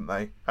that, haven't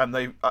they?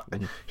 And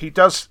he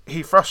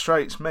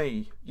frustrates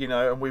me,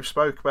 and we've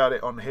spoke about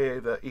it on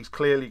here that he's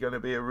clearly going to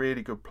be a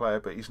really good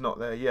player, but he's not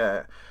there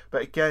yet.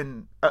 But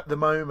again, at the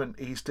moment,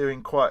 he's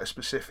doing quite a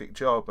specific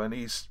job, and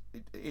it's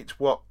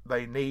what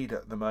they need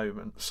at the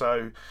moment.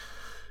 So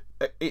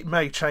it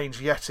may change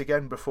yet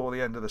again before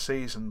the end of the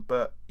season,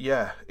 but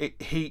yeah,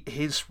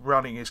 his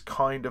running is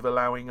kind of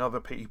allowing other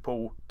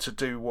people to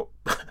do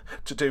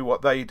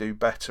what they do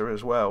better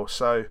as well.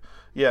 So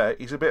yeah,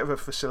 he's a bit of a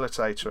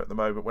facilitator at the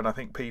moment, when I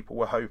think people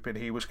were hoping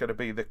he was going to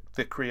be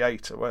the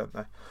creator, weren't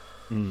they?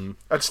 And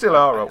still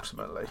are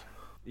ultimately.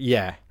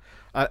 Yeah,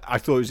 I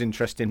thought it was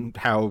interesting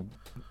how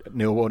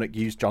Neil Warnock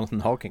used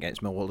Jonathan Hogg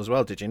against Millwall as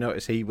well. Did you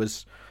notice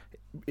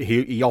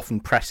he often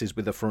presses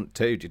with the front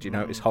two? Did you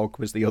notice Hogg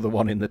was the other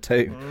one in the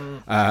two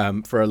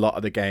for a lot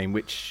of the game,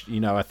 which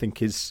I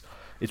think is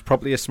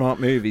probably a smart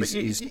move.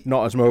 He's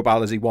not as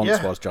mobile as he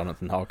once was,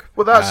 Jonathan Hogg.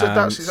 Well, that's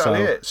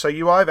exactly it. So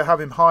you either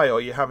have him high or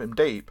you have him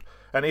deep.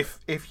 And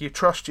if you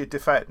trust your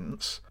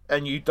defence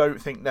and you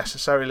don't think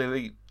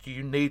necessarily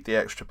you need the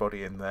extra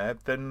body in there,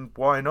 then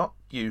why not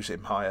use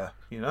him higher?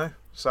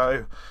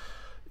 So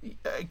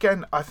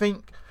again, I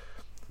think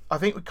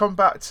we come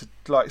back to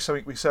like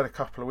something we said a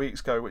couple of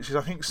weeks ago, which is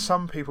I think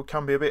some people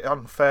can be a bit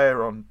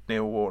unfair on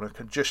Neil Warnock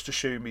and just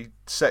assume he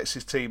sets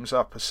his teams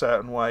up a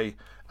certain way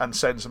and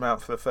sends them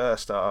out for the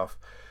first half,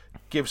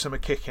 gives them a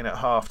kick in at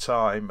half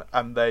time,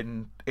 and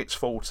then it's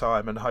full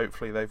time and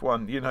hopefully they've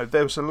won.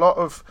 There was a lot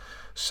of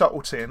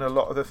subtlety in a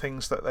lot of the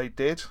things that they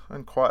did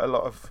and quite a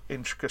lot of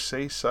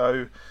intricacy.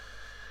 So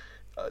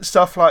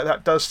stuff like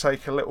that does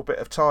take a little bit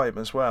of time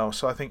as well.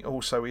 So I think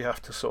also we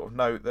have to sort of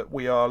note that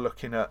we are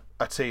looking at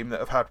a team that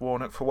have had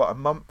Warnock for a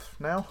month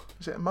now?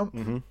 Is it a month?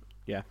 Mm-hmm.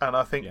 Yeah. And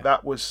I think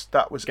that was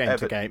game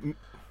to game.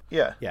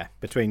 Yeah. Yeah.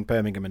 Between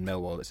Birmingham and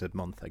Millwall, it's a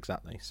month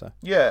exactly. So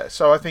yeah.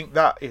 So I think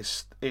that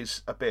is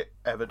a bit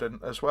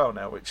evident as well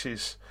now, which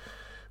is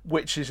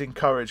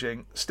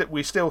encouraging.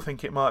 We still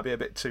think it might be a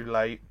bit too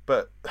late,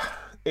 but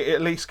it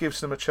at least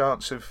gives them a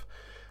chance of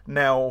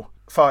now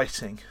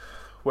fighting.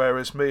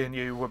 Whereas me and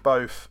you were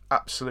both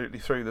absolutely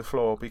through the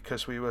floor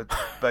because we were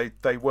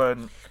they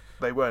weren't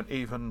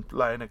even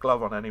laying a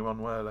glove on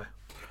anyone, were they?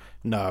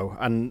 No,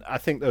 and I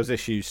think those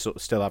issues sort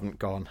of still haven't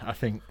gone. I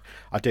think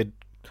I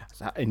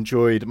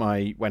enjoyed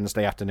my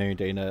Wednesday afternoon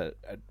doing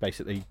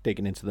basically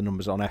digging into the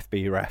numbers on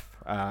FBref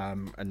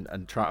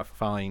and try to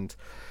find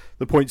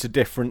the points of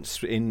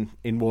difference in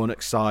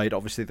Warnock's side.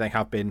 Obviously, they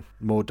have been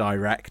more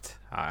direct.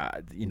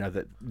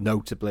 That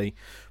notably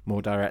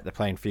more direct. They're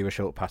playing fewer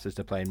short passes.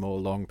 They're playing more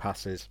long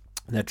passes.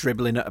 And they're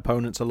dribbling at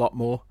opponents a lot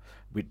more,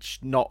 which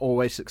not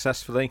always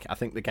successfully. I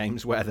think the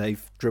games where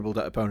they've dribbled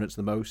at opponents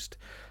the most,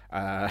 they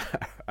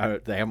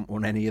haven't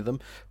won any of them.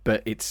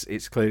 But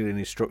it's clearly an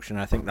instruction.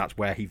 I think that's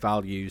where he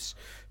values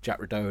Jack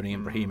Radoni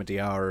and Brahima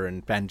Diarra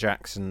and Ben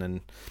Jackson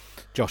and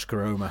Josh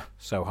Koroma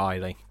so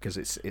highly, because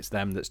it's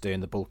them that's doing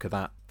the bulk of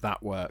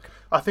that work.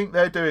 I think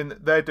they're doing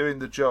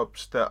the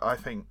jobs that I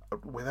think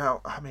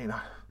it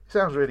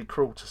sounds really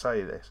cruel to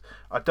say this.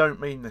 I don't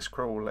mean this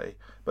cruelly,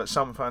 but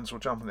some fans will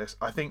jump on this.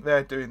 I think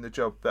they're doing the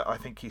job that I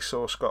think he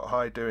saw Scott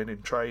High doing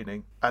in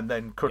training, and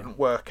then couldn't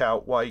work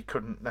out why he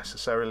couldn't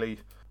necessarily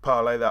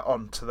parlay that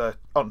onto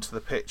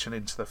the pitch and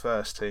into the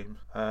first team.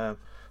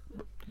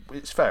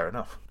 It's fair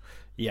enough.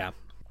 Yeah,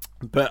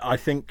 but I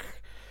think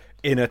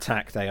in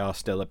attack they are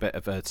still a bit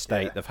of a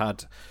state. Yeah. They've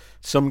had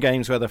some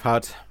games where they've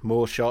had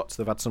more shots.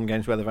 They've had some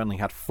games where they've only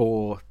had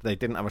 4. They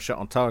didn't have a shot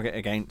on target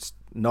against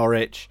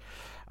Norwich.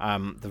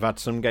 They've had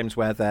some games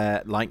where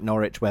they're like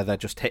Norwich, where they're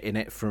just hitting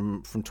it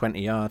from 20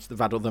 yards. They've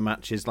had other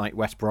matches like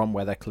West Brom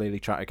where they're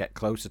clearly trying to get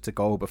closer to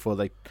goal before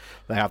they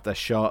have their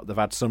shot. They've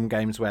had some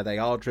games where they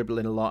are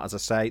dribbling a lot, as I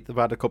say. They've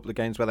had a couple of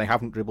games where they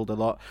haven't dribbled a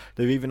lot.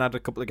 They've even had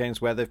a couple of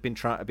games where they've been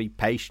trying to be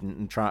patient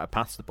and try to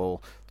pass the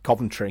ball.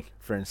 Coventry,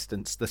 for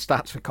instance. The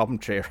stats for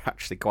Coventry are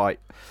actually quite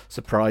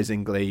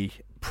surprisingly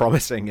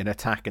promising in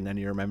attack, and then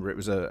you remember it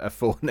was a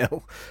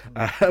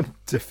 4-0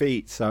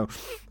 defeat. So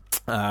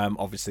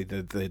obviously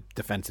the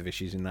defensive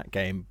issues in that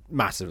game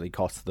massively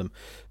cost them,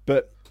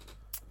 but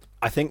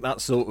I think that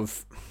sort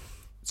of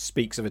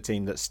speaks of a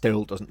team that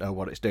still doesn't know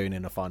what it's doing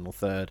in a final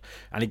third.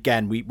 And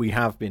again, we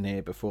have been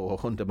here before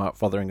under Mark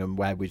Fotheringham,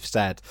 where we've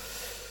said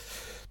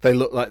they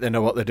look like they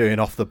know what they're doing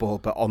off the ball,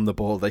 but on the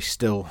ball they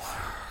still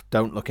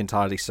don't look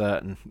entirely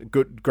certain.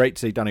 Great to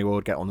see Danny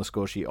Ward get on the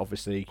score sheet,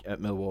 obviously, at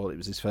Millwall. It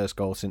was his first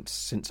goal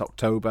since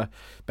October.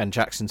 Ben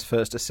Jackson's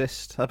first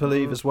assist, I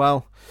believe, as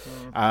well.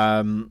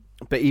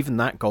 But even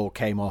that goal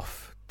came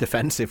off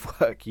defensive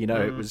work.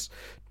 It was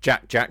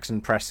Jack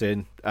Jackson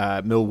pressing,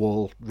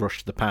 Millwall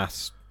rushed the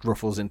pass,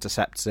 Ruffles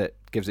intercepts it,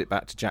 gives it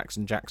back to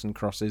Jackson, Jackson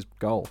crosses,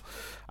 goal.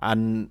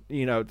 And,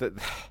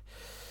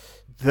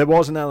 there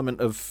was an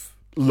element of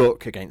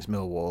luck against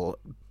Millwall,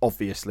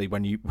 obviously,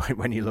 when you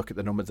look at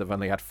the numbers. They've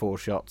only had 4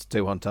 shots,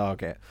 2 on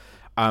target.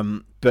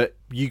 But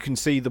you can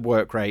see the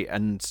work rate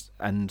and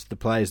the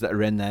players that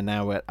are in there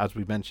now, as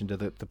we mentioned, are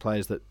the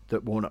players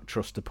that Warnock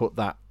trust to put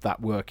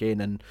that work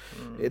in. And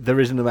there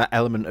is another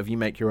element of you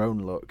make your own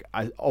luck.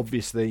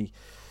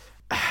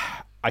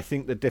 I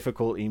think the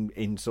difficulty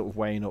in sort of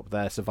weighing up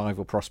their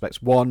survival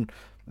prospects, one,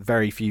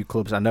 very few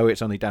clubs, I know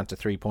it's only down to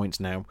 3 points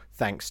now,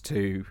 thanks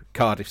to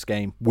Cardiff's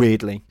game,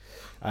 weirdly,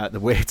 the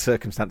weird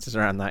circumstances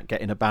around that,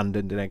 getting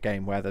abandoned in a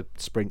game where the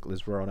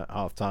sprinklers were on at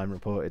half-time,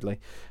 reportedly,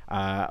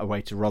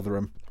 away to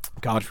Rotherham.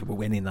 Cardiff were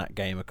winning that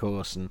game, of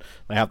course, and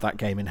they have that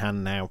game in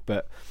hand now,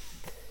 but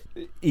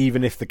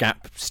even if the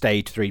gap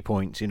stayed 3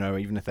 points,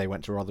 even if they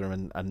went to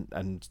Rotherham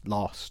and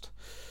lost,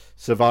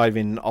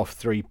 surviving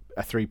off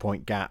a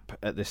 3-point gap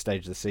at this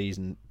stage of the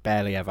season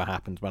barely ever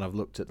happens. When I've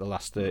looked at the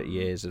last 30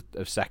 years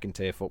of second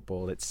tier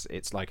football,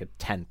 it's like a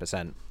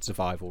 10%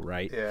 survival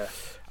rate. Yeah.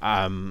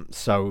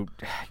 So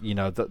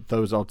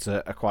those odds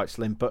are quite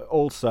slim. But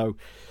also,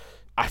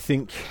 I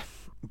think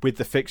with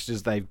the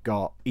fixtures they've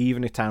got,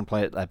 even if Town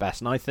play at their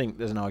best, and I think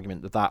there's an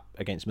argument that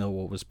against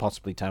Millwall was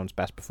possibly Town's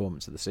best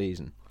performance of the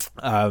season.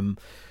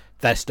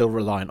 They're still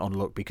reliant on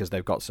luck because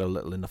they've got so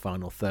little in the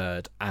final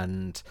third.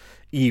 And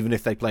even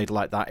if they played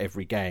like that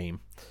every game,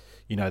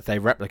 if they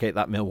replicate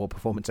that Millwall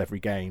performance every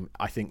game,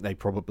 I think they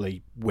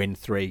probably win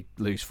 3,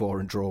 lose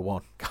 4 and draw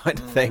 1 kind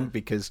of thing,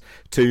 because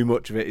too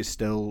much of it is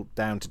still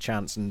down to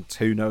chance, and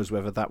who knows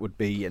whether that would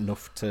be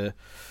enough to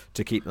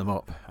keep them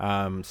up.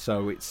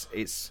 So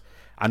it's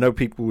I know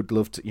people would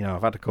love to,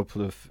 I've had a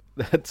couple of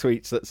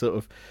tweets that sort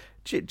of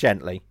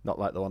gently, not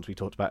like the ones we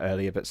talked about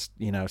earlier, but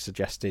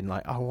suggesting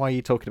like, oh, why are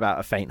you talking about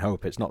a faint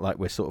hope? It's not like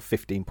we're sort of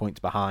 15 points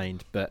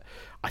behind. But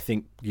I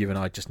think you and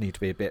I just need to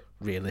be a bit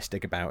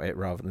realistic about it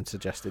rather than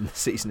suggesting the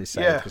season is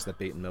saved because they've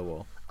beaten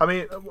Millwall. I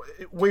mean,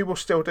 we will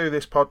still do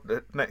this pod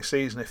next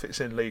season if it's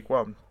in League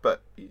One,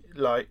 but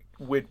like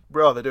we'd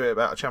rather do it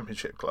about a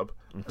Championship club.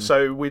 Mm-hmm.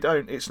 So we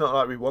don't. It's not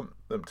like we want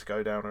them to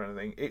go down or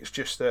anything. It's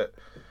just that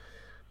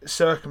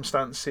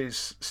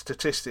circumstances,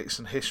 statistics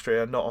and history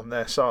are not on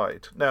their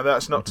side. Now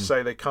that's not to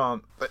say they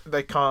can't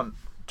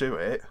do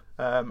it,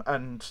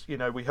 and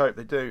we hope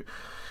they do.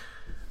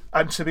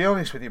 And to be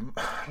honest with you,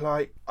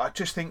 like I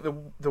just think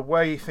the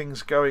way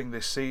things going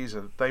this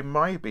season, they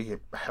may be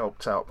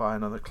helped out by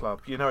another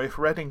club. If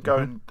Reading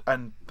go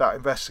and that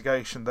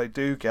investigation, they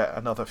do get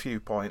another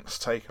few points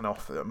taken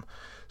off them,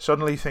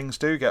 suddenly things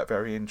do get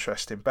very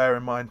interesting. Bear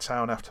in mind,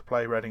 Town have to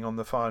play Reading on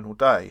the final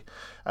day,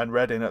 and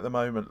Reading at the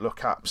moment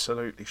look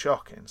absolutely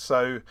shocking.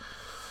 So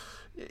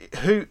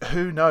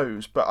who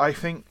knows? But I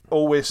think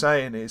all we're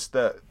saying is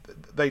that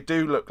they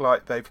do look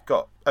like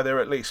they're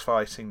at least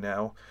fighting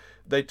now.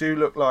 They do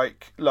look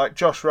like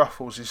Josh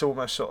Ruffles is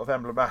almost sort of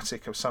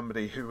emblematic of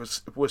somebody who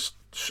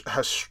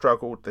has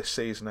struggled this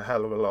season a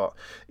hell of a lot.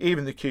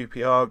 Even the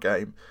QPR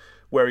game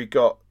where he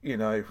got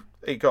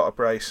a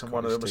brace and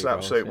one of them was an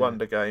absolute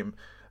wonder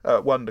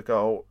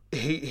goal.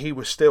 He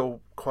was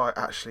still quite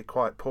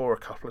poor a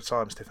couple of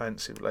times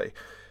defensively.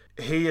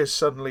 He has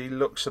suddenly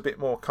looks a bit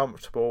more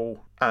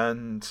comfortable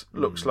and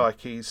looks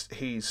like he's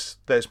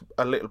there's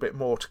a little bit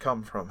more to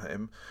come from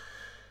him.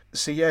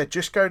 So yeah,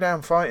 just go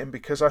down fighting,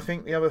 because I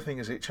think the other thing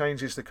is it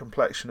changes the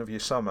complexion of your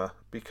summer,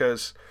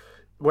 because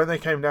when they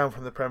came down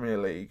from the Premier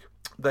League,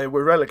 they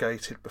were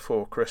relegated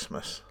before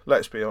Christmas.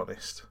 Let's be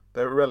honest.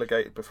 They were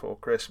relegated before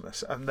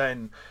Christmas. And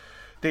then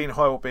Dean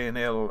Hoyle being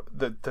ill,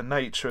 the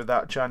nature of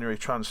that January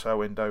transfer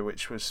window,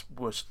 which was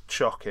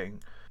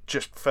shocking,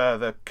 just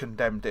further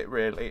condemned it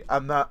really.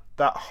 And that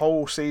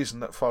whole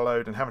season that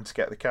followed and having to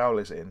get the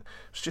Cowleys in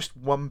was just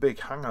one big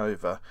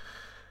hangover.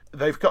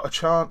 They've got a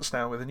chance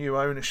now with a new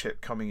ownership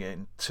coming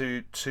in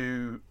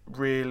to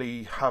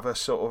really have a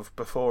sort of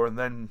before and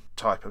then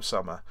type of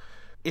summer.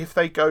 If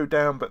they go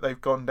down but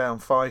they've gone down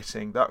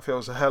fighting, that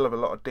feels a hell of a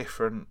lot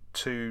different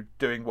to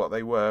doing what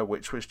they were,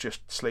 which was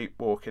just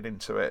sleepwalking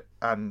into it.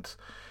 And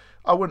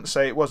I wouldn't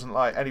say it wasn't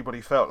like anybody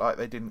felt like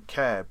they didn't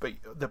care, but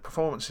the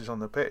performances on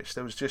the pitch,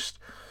 there was just...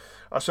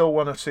 I saw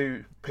one or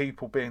two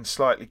people being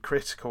slightly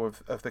critical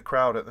of the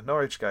crowd at the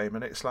Norwich game,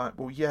 and it's like,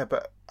 well, yeah,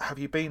 but have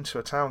you been to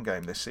a Town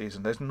game this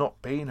season? There's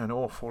not been an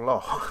awful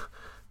lot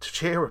to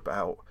cheer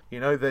about.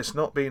 There's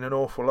not been an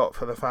awful lot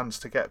for the fans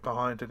to get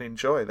behind and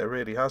enjoy. There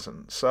really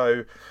hasn't.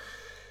 So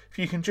if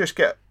you can just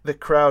get the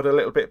crowd a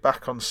little bit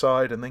back on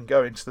side and then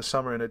go into the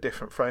summer in a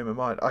different frame of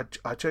mind,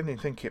 I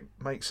genuinely think it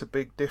makes a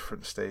big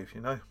difference, Steve.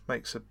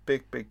 Makes a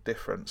big, big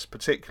difference,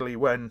 particularly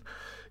when...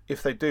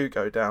 if they do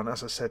go down,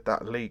 as I said,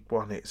 that League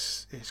One,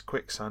 it's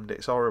quicksand.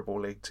 It's a horrible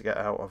league to get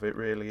out of. It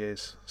really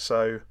is.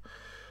 So,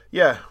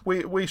 yeah,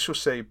 we shall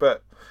see.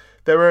 But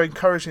there are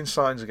encouraging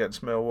signs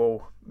against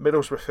Millwall.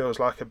 Middlesbrough feels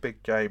like a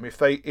big game. If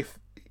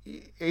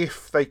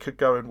they could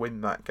go and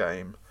win that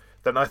game,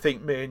 then I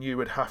think me and you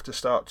would have to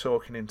start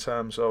talking in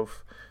terms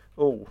of,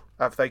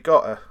 have they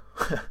got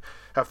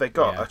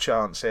a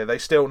chance here? They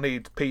still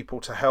need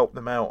people to help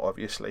them out.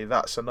 Obviously,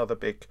 that's another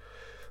big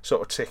sort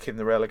of tick in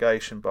the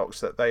relegation box,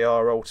 that they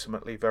are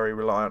ultimately very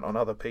reliant on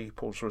other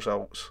people's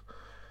results.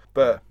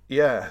 But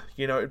yeah,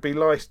 it'd be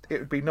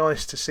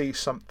nice to see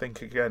something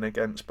again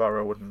against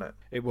Borough, wouldn't it?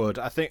 It would.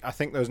 I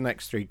think those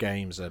next three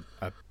games are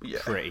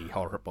pretty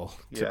horrible,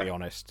 to be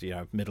honest.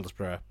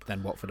 Middlesbrough,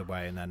 then Watford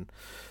away, and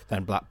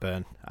then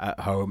Blackburn at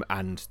home.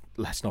 And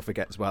let's not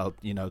forget as well,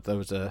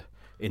 those are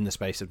in the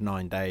space of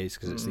 9 days,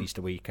 because it's the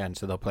Easter weekend,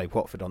 so they'll play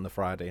Watford on the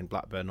Friday and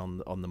Blackburn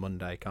on the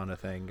Monday, kind of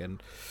thing.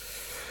 And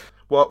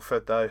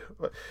Watford though,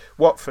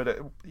 Watford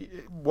are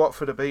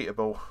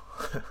beatable.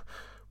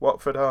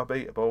 Watford are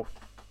beatable.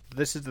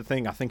 This is the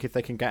thing. I think if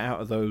they can get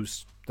out of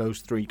those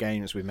three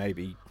games with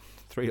maybe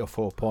 3 or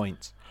 4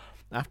 points,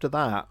 after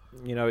that,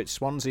 it's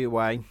Swansea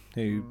away,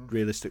 who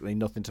realistically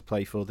nothing to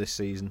play for this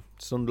season.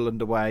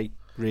 Sunderland away,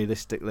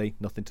 realistically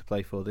nothing to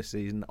play for this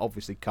season.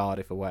 Obviously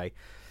Cardiff away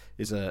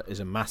is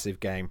a massive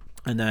game,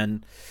 and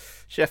then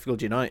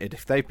Sheffield United,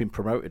 if they've been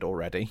promoted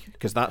already,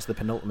 because that's the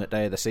penultimate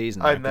day of the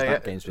season now, because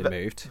that game's been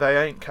moved.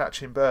 They ain't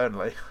catching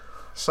Burnley,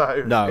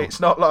 so no. It's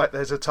not like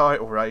there's a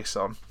title race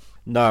on.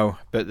 No,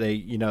 but they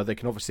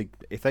can obviously,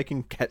 if they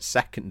can get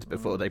second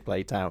before they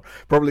play Town,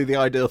 probably the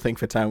ideal thing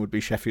for Town would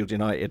be Sheffield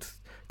United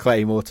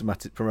claim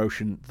automatic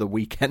promotion the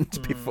weekend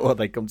before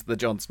they come to the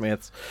John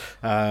Smiths,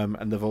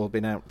 and they've all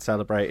been out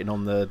celebrating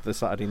on the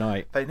Saturday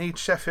night. They need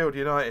Sheffield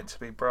United to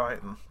be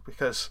Brighton,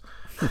 because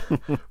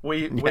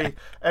we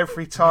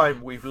every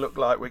time we've looked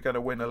like we're going to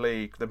win a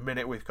league, the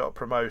minute we've got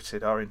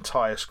promoted, our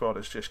entire squad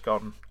has just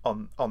gone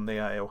on the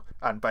ale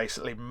and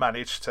basically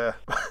managed to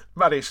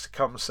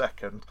come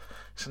second.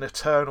 It's an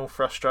eternal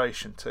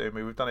frustration to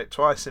me. We've done it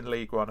twice in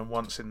League One and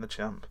once in the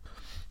Champ.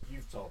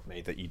 You've told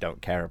me that you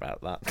don't care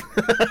about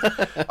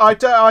that.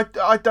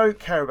 I don't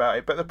care about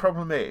it, but the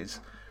problem is,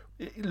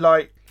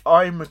 like,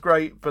 I'm a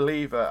great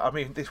believer. I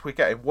mean, we're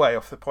getting way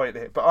off the point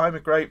here, but I'm a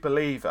great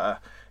believer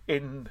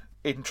in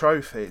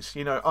trophies.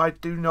 You know, I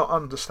do not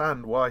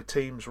understand why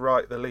teams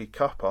write the League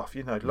Cup off.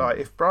 You know, like,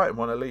 if Brighton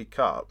won a League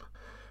Cup,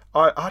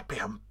 I'd be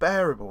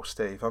unbearable,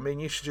 Steve. I mean,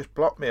 you should just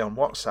block me on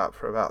WhatsApp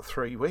for about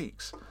 3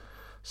 weeks.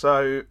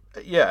 So,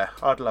 yeah,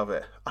 I'd love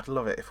it. I'd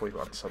love it if we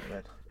won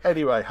something.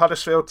 Anyway,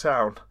 Huddersfield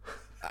Town.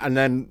 And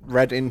then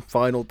Reading,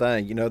 final day.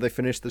 You know, they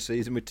finished the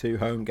season with 2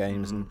 home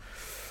games. And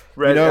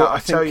Reading, I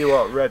tell you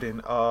what,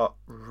 Reading are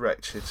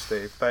wretched,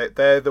 Steve.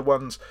 They're the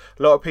ones...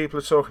 A lot of people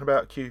are talking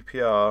about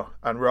QPR,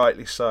 and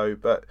rightly so,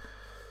 but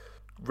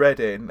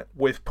Reading,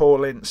 with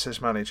Paul Ince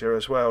as manager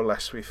as well,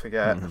 lest we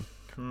forget.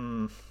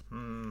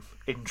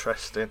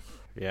 Interesting.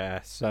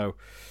 Yeah, so...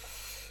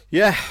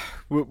 Yeah,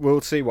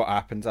 we'll see what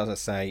happens. As I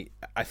say,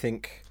 I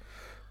think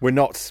we're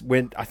not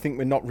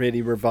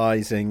really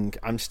revising.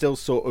 I'm still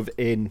sort of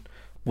in.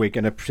 We're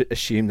going to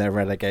assume they're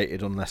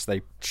relegated unless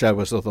they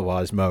show us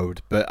otherwise mode.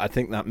 But I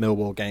think that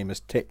Millwall game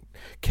has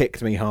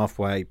kicked me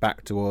halfway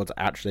back towards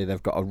actually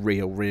they've got a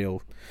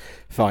real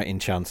fighting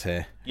chance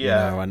here.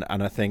 Yeah, you know,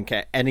 and I think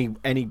any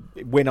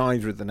win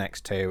either of the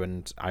next 2,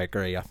 and I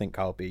agree. I think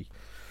I'll be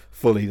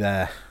fully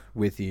there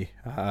with you.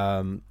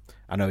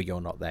 I know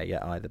you're not there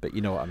yet either, but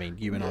you know what I mean.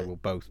 You and I will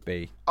both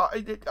be.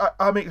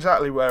 I'm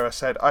exactly where I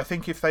said. I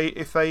think if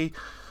they,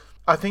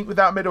 I think with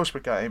that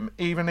Middlesbrough game,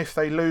 even if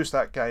they lose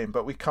that game,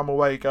 but we come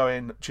away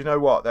going, do you know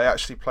what? They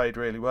actually played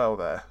really well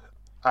there,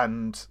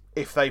 and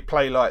if they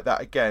play like that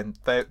again,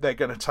 they're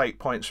going to take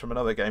points from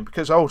another game,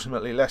 because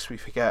ultimately, lest we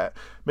forget,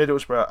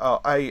 Middlesbrough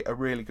are a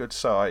really good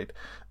side,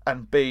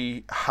 and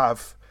B,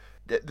 have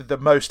the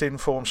most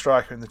informed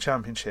striker in the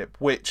Championship,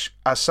 which,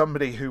 as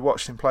somebody who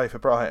watched him play for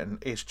Brighton,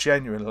 is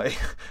genuinely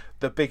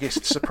the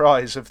biggest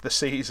surprise of the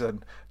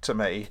season to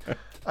me.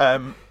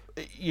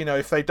 You know,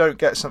 if they don't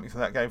get something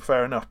from that game,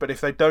 fair enough. But if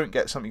they don't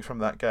get something from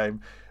that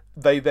game,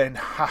 they then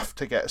have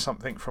to get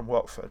something from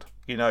Watford.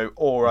 You know,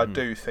 or I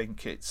do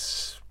think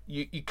it's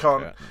you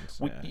can't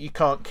you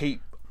can't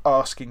keep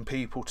asking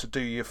people to do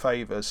you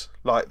favours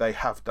like they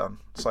have done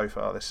so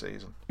far this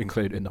season,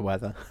 including the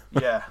weather.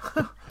 Yeah,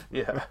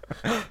 yeah.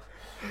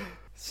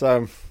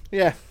 So,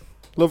 yeah,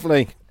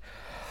 lovely.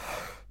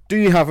 Do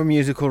you have a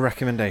musical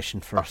recommendation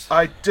for us?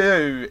 I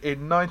do.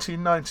 In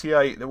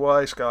 1998, the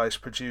Wise Guys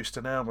produced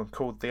an album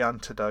called The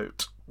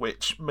Antidote,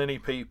 which many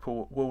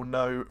people will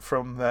know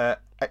from their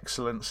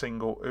excellent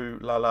single Ooh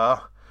La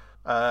La.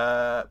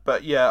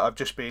 But yeah,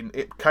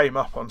 it came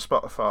up on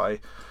Spotify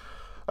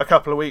a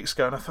couple of weeks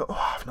ago, and I thought,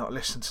 I've not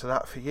listened to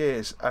that for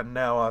years, and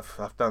now I've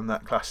done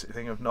that classic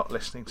thing of not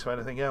listening to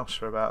anything else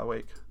for about a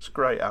week. It's a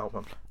great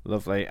album.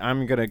 Lovely.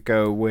 I'm going to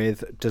go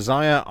with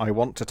Desire, I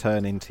Want to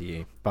Turn Into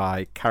You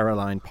by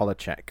Caroline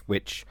Polachek,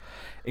 which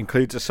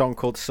includes a song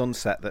called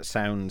Sunset that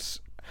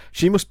sounds...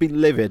 She must be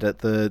livid at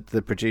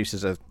the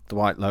producers of The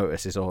White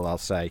Lotus, is all I'll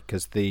say,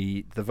 because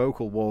the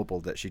vocal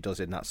warble that she does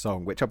in that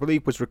song, which I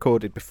believe was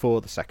recorded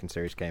before the second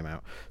series came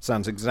out,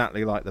 sounds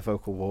exactly like the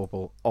vocal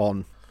warble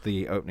on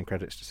the opening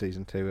credits to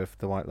season 2 of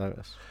The White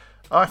Lotus.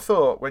 I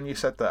thought, when you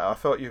said that, I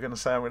thought you were going to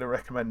say I'm going to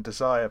recommend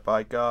Desire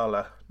by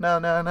Gala. No.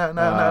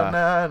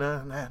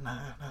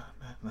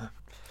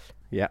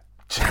 Yeah.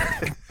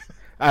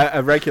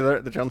 A regular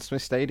at the John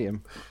Smith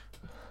Stadium.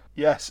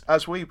 Yes,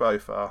 as we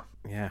both are.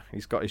 Yeah,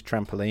 he's got his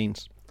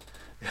trampolines.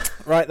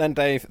 Right then,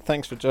 Dave,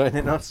 thanks for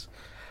joining us.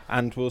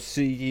 And we'll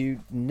see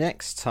you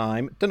next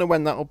time. Don't know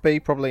when that'll be,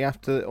 probably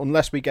after,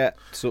 unless we get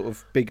sort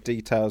of big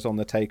details on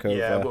the takeover.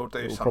 Yeah, we'll do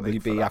it'll something. Probably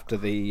be that. After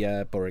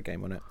the Borough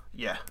game, won't it?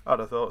 Yeah, I'd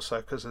have thought so,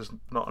 because there's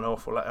not an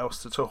awful lot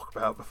else to talk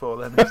about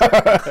before then.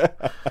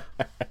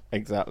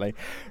 Exactly.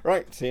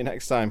 Right, see you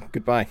next time.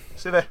 Goodbye.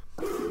 See you there.